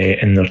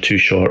in their Too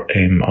Short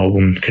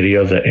album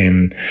career that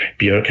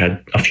Björk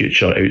had a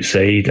future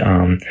outside,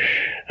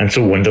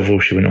 So Wonderful,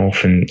 she went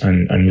off and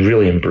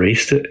really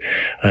embraced it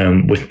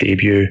with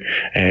Debut,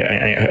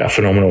 a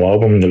phenomenal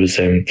album. There was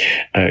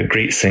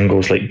great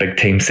singles like Big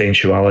Time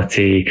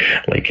Sensuality,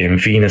 like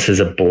Venus is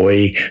a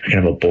Boy, kind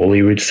of a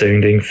Bollywood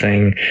sounding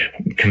thing,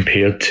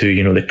 compared to,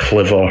 you know, the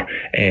clever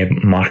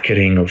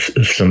marketing of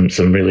some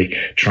really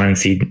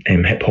trancey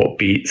hip hop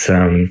beats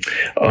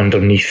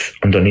underneath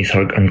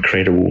her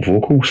incredible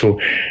vocal. So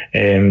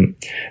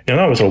now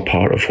that was all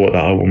part of what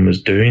that album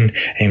was doing,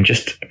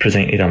 just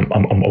presented a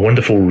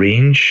wonderful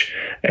range,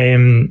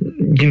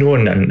 you know,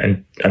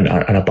 and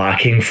a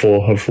backing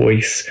for her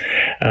voice,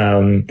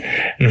 and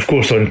of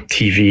course on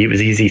TV it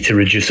was easy to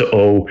reduce it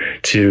all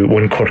to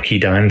one quirky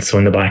dance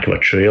on the back of a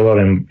trailer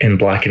in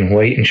black and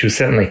white, and she was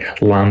certainly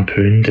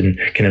lampooned and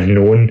kind of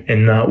known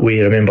in that way.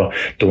 I remember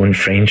Dawn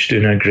French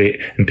doing a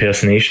great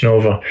impersonation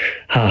of her,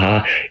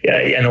 haha,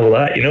 and all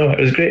that, you know, it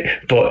was great.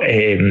 But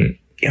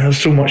you know, there's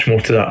so much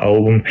more to that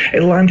album.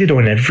 It landed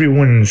on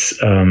everyone's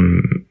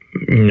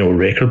you know,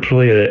 record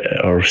player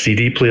or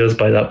CD players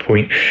by that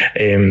point.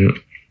 And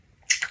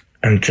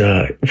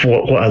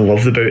what I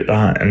loved about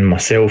that, and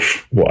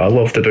myself, what I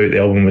loved about the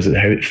album was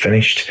how it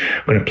finished.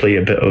 I'm going to play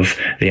a bit of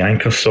the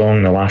anchor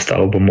song, the last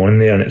album on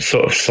there, and it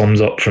sort of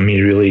sums up for me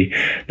really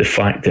the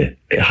fact that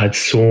it had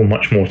so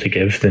much more to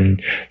give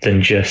than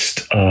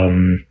just how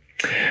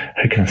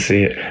can I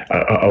say it,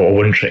 a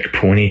one-trick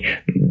pony.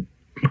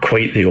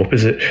 Quite the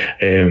opposite.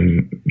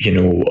 You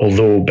know,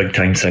 although Big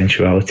Time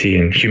Sensuality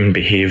and Human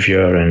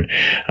Behaviour and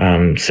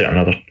certain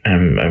other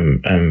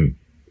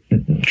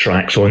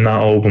tracks on that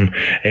album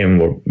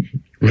were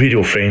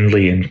radio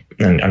friendly and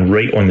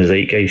right on the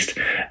zeitgeist,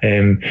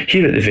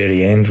 here at the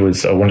very end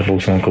was a wonderful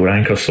song called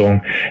Anchor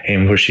Song,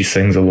 where she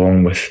sings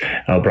along with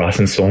a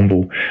brass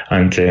ensemble,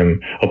 and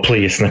I'll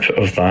play a snippet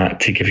of that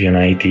to give you an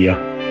idea.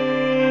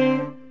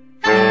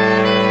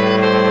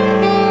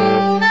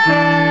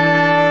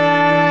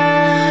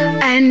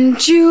 And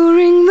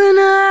during the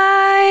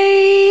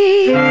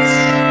night,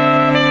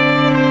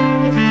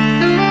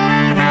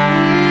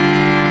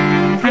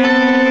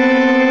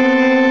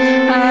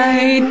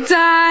 I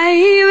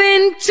dive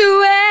into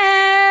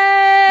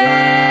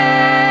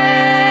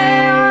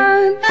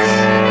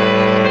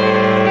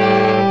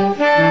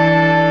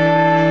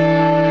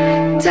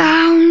it,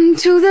 down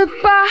to the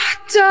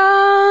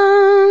bottom.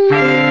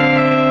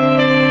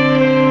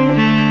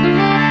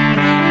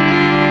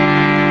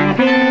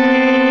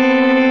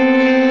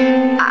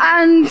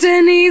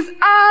 Underneath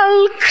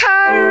all currents,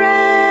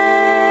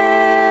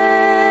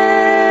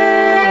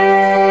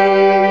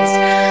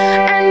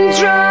 and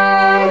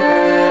drop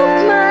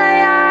my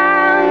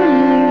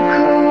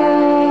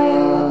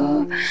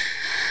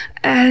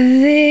anchor.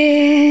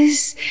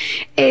 This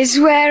is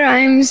where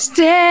I'm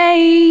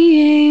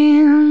staying.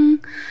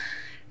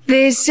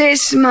 This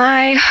is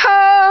my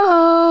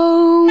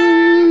home.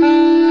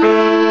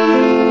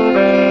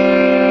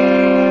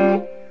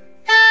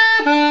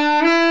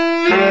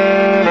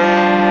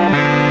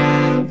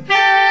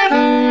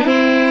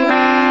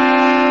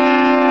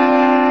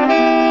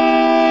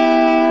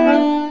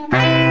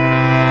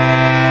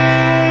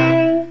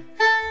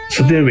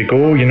 So there we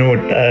go. You know,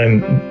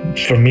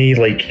 for me,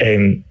 like,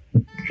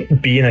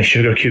 being a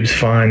Sugar Cubes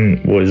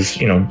fan was,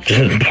 you know,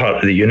 part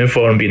of the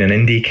uniform, being an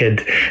indie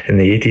kid in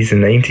the 80s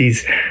and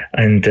 90s.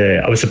 And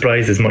I was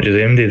surprised as much as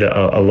MD that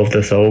I loved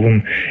this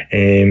album.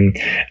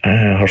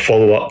 Her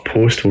follow-up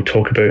post we'll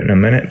talk about in a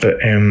minute. But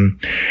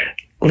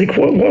like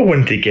what I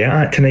wanted to get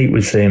at tonight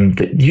was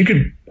that you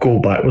could go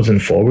backwards and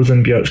forwards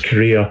in Björk's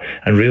career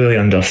and really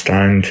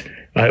understand,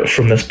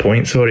 from this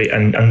point,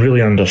 and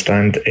really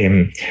understand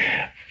an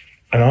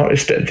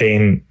artist that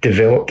then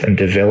developed and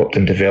developed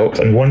and developed,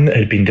 and one that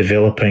had been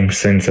developing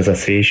since, as I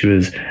say, she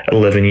was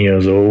 11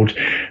 years old.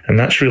 And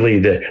that's really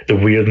the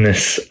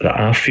weirdness that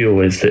I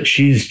feel, is that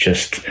she's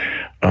just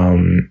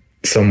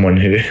someone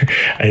who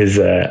has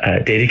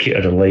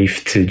dedicated her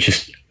life to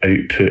just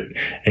output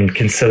and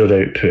considered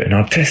output and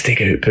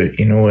artistic output,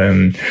 you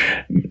know,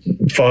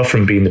 far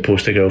from being the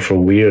poster girl for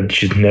Weird.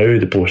 She's now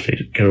the poster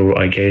girl,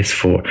 I guess,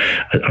 for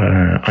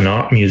an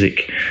art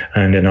music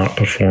and an art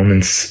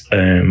performance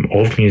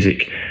of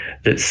music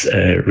that's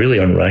really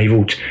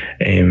unrivaled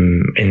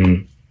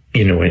in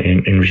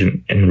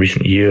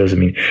recent years. I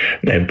mean,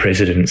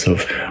 presidents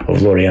of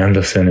Laurie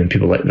Anderson and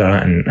people like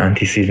that, and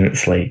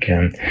antecedents like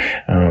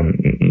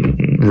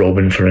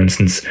Robin, for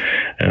instance.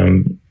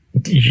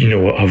 You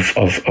know,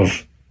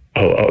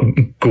 I'll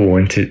go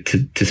on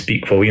to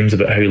speak volumes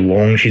about how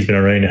long she's been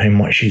around and how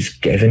much she's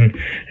given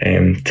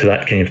to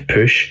that kind of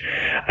push.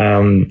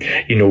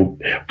 You know,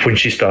 when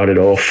she started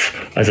off,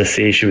 as I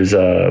say, she was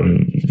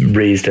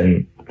raised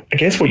in I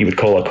guess what you would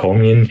call a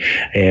commune.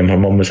 Her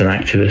mum was an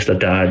activist, her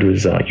dad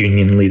was a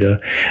union leader.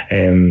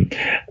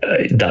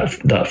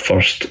 That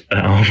first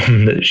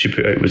album that she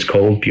put out was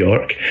called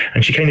Björk,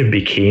 and she kind of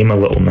became a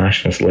little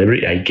national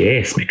celebrity, I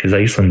guess, because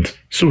Iceland's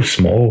so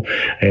small,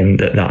 and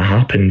that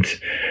happened.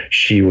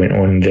 She went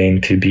on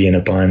then to be in a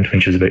band when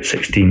she was about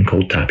 16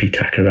 called Tapi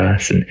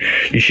Takaras, and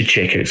you should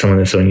check out some of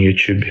this on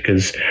YouTube,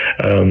 because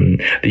the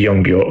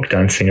young Björk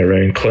dancing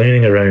around,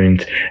 clowning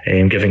around,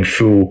 giving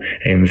full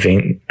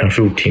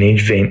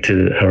teenage vent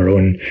to her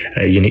own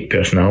unique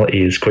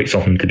personality is quite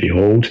something to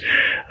behold.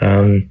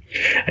 And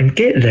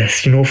get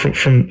this,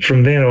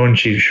 from there on,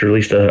 she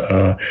released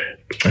a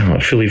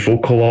fully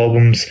vocal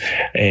albums.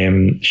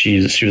 She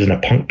was in a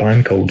punk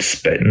band called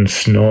Spit and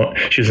Snot.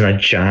 She was in a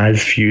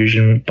jazz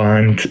fusion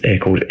band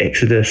called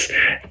Exodus.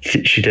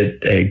 She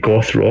did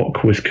goth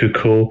rock with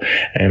Kukul.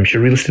 She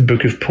released a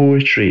book of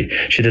poetry.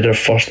 She did her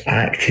first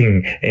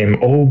acting,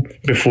 all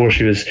before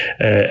she was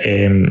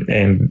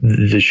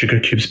the Sugar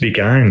Cubes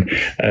began.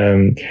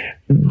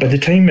 By the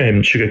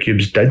time Sugar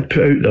Cubes did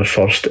put out their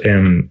first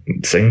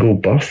single,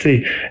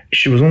 Birthday,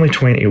 she was only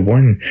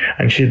 21,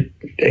 and she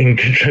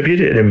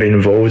contributed and been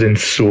involved in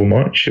so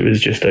much. It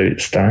was just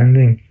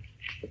outstanding.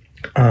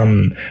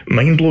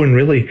 Mind-blowing,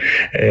 really.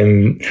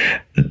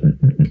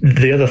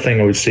 The other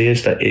thing I would say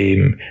is that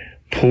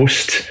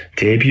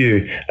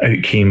post-debut,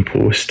 out came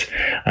Post,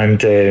 and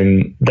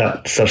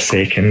that's her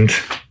second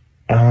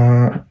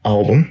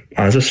album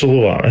as a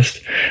solo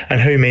artist, and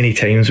how many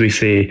times we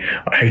say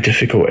how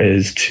difficult it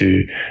is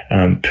to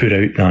put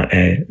out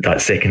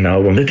that second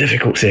album, the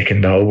difficult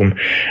second album,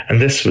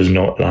 and this was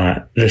not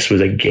that. This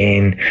was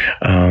again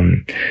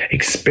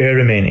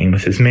experimenting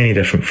with as many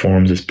different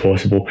forms as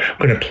possible. I'm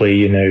going to play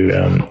you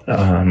now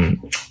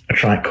a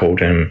track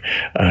called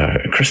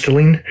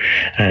Crystalline,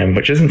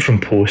 which isn't from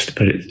Post,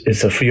 but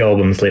it's a few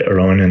albums later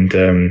on, and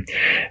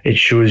it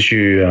shows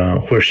you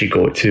where she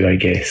got to, I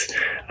guess.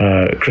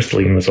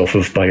 Crystalline was off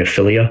of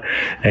Biophilia,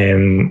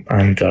 and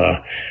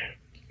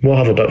we'll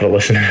have a bit of a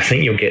listen. I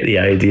think you'll get the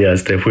idea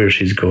as to where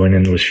she's going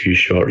in those few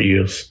short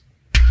years.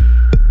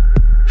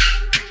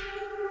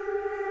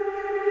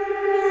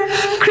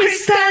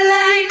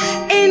 Crystalline,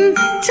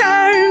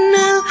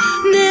 internal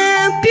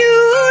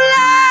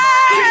nebula.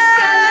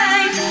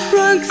 Crystalline,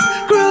 rocks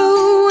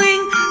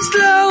growing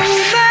slow.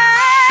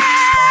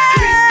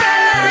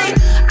 Crystalline,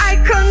 I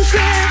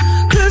conquer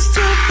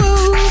claustrophobia.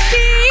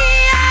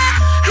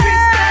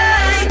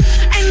 Crystalline,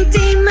 and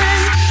demon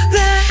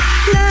the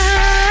light.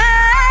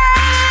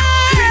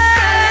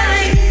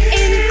 Crystalline,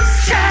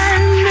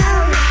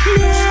 internal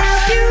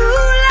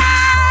nebula.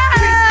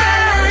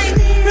 Crystalline,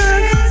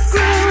 rocks growing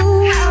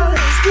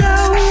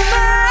slow.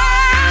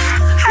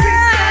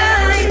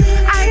 Crystalline,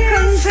 I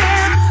conquer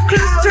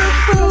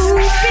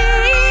claustrophobia.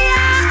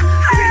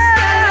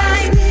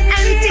 Crystalline,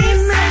 and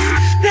demon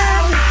the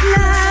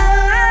light.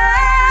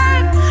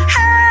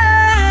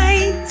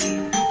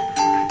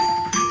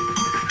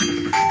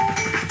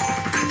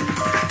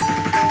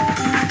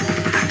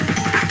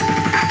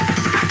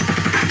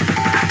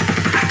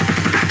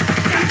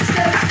 It's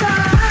the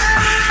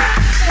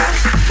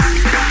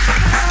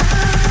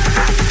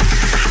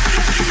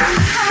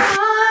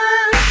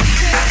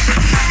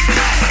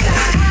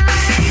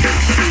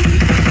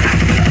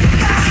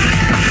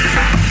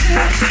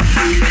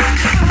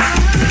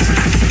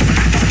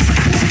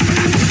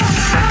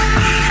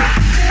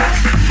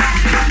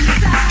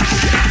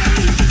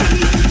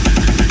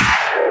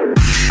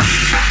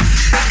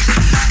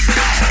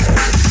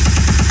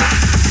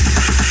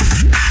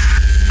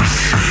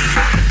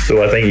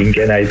So I think you can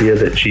get an idea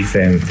that she's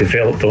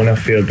developed on a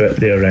fair bit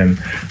there.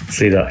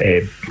 Say that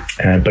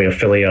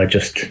Biophilia,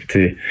 just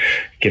to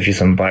give you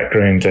some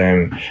background,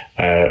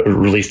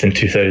 released in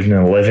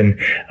 2011,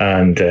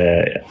 and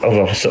of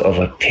a sort of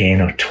a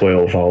 10 or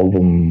 12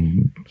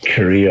 album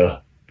career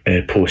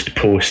post.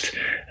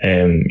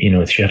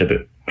 She had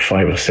about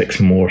 5 or 6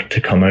 more to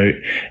come out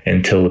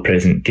until the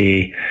present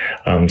day.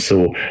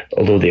 So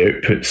although the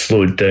output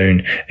slowed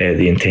down,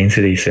 the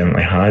intensity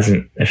certainly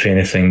hasn't. If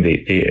anything,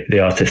 the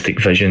artistic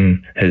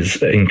vision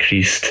has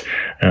increased.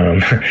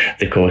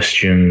 The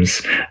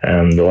costumes,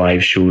 the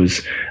live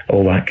shows,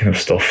 all that kind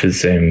of stuff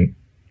is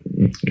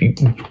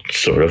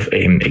sort of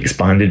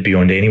expanded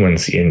beyond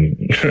anyone's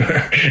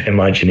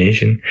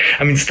imagination.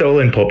 I mean, still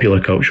in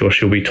popular culture,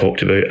 she'll be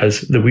talked about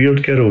as the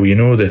weird girl,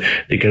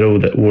 the girl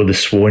that wore the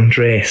swan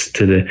dress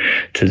to the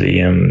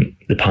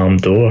Palme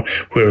d'Or,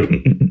 where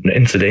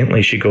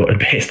incidentally she got a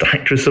Best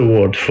Actress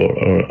award for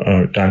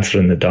or Dancer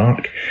in the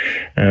Dark.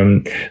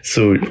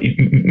 So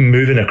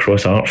moving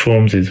across art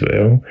forms as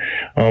well.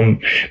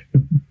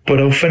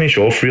 But I'll finish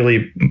off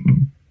really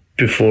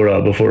before I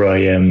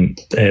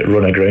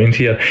run aground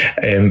here,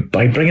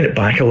 by bringing it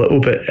back a little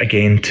bit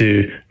again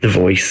to the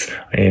voice,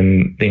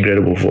 the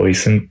incredible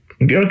voice. And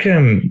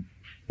Björk,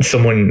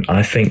 someone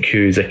I think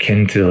who's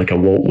akin to like a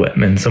Walt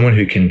Whitman, someone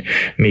who can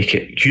make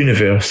it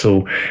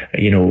universal,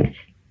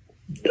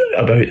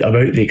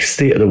 about the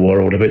state of the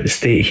world, about the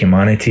state of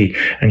humanity,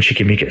 and she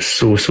can make it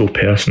so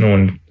personal,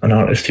 and an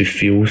artist who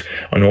feels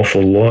an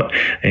awful lot.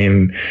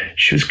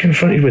 She was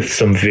confronted with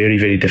some very,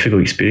 very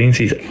difficult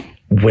experiences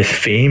with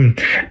fame,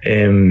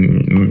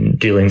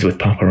 dealings with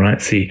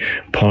paparazzi,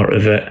 part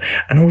of it,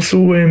 and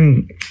also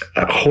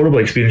a horrible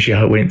experience she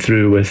went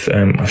through with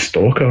a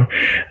stalker,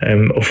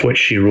 of which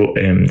she wrote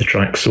the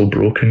track "So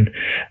Broken."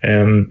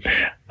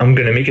 I'm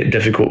going to make it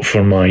difficult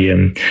for my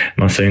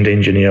my sound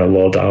engineer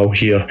Lord Al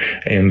here,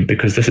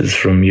 because this is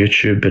from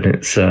YouTube, and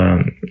it's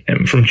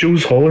from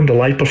Jules Holland, a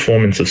live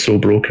performance of "So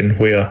Broken,"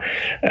 where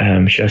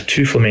she has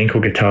two flamenco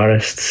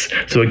guitarists.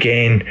 So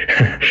again,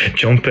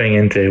 jumping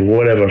into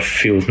whatever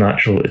feels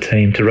natural at the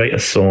time to write a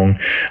song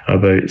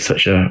about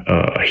such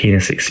a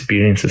heinous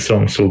experience. The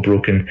song "So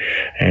Broken."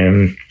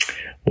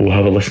 We'll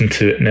have a listen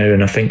to it now,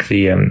 and I think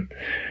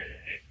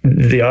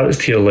the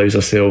artist here allows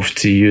herself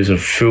to use her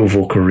full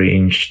vocal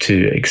range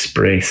to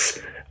express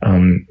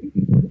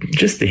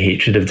just the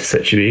hatred of the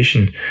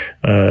situation.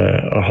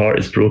 Her heart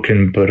is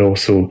broken, but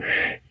also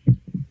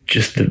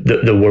just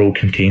the world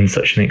contains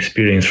such an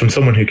experience. From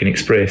someone who can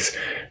express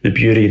the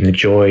beauty and the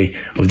joy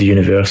of the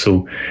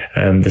universal,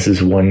 this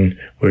is one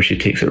where she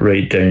takes it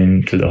right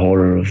down to the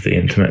horror of the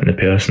intimate and the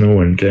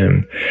personal. And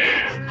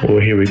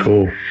here we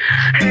go.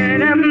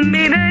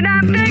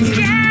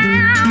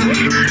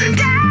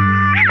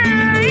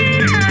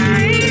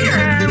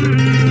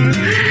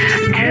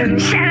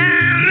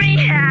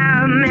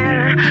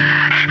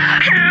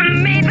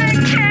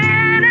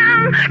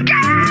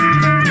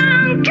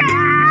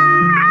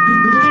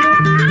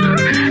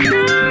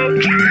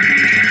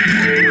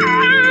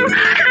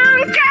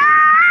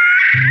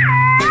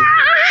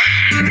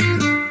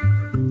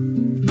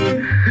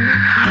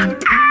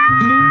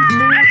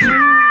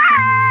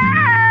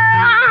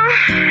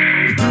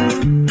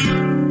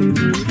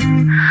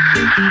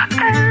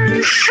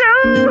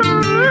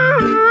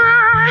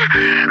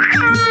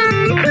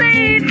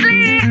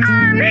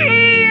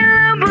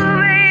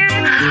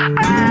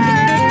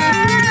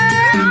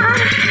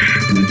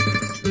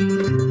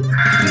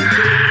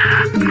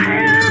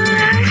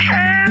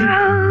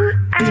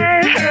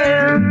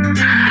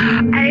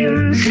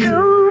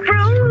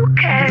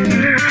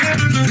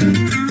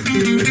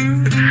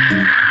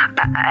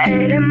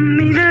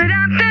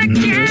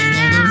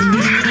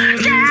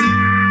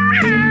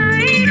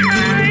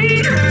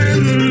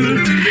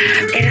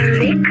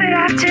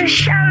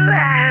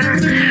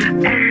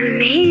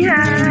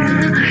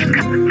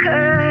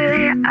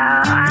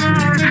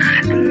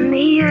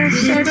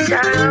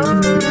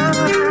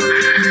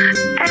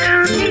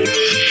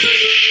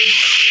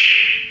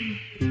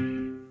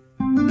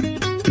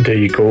 There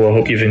you go. I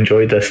hope you've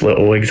enjoyed this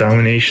little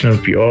examination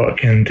of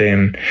Bjork, and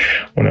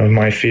one of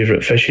my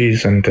favourite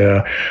fishes. And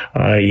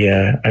I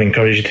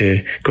encourage you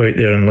to go out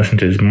there and listen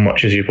to as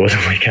much as you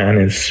possibly can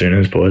as soon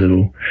as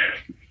possible.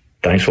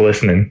 Thanks for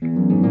listening.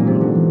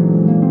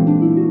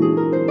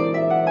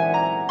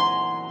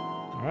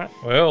 All right.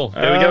 Well,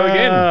 there we go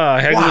again. How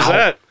good was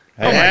that?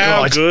 Oh my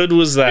How God. good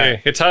was that?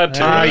 Yeah, it's hard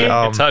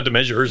to it's hard to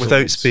measure, isn't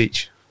Without it?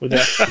 speech.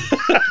 Without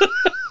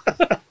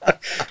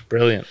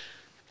Brilliant.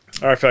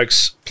 All right,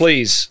 folks,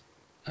 please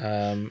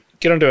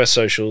get onto our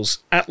socials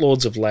at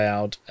Lords of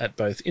Loud at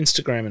both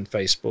Instagram and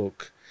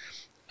Facebook.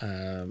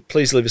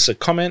 Please leave us a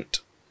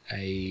comment,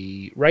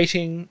 a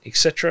rating,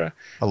 etc.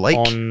 A like.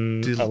 On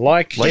Do a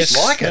like, yes,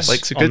 like us.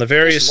 Likes are on good. the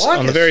various Just like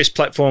on the us. various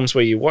platforms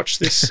where you watch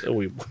this,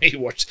 or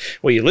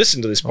where you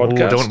listen to this Oh,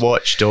 podcast. don't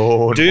watch.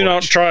 Don't. Do not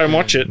watch. try and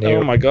watch it. No.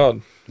 Oh my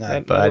god, No.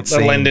 Bad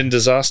that'll end scene. in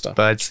disaster.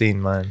 Bad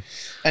scene, man.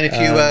 And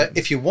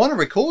if you want to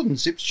record in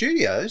Zip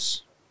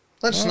Studios,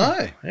 let us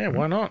know. Yeah,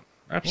 why not?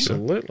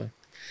 Absolutely.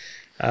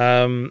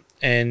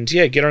 And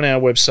yeah, get on our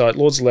website,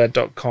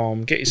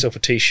 lordsaloud.com, get yourself a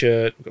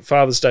t-shirt. We've got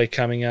Father's Day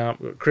coming up,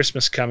 we've got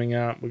Christmas coming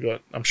up,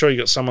 I'm sure you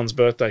got someone's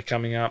birthday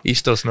coming up.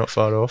 Easter's not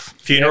far off.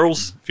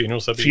 Funerals.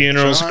 Funerals. That'd be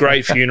Funerals,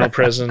 great funeral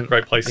present.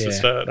 great place to Yeah,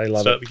 start. they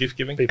love start it. the gift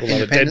giving. People love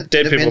it. Independent-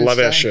 Dead people love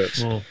our Independence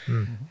shirts.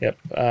 Mm. Yep.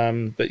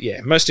 But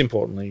yeah, most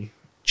importantly,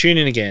 tune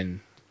in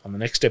again on the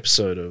next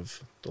episode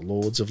of The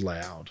Lords of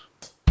Loud.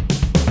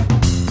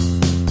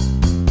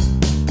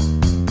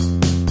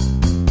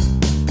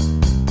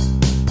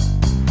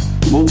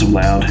 Lords of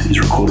Loud is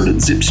recorded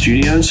at Zip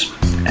Studios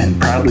and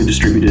proudly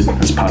distributed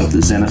as part of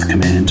the Zenith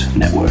Command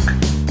network.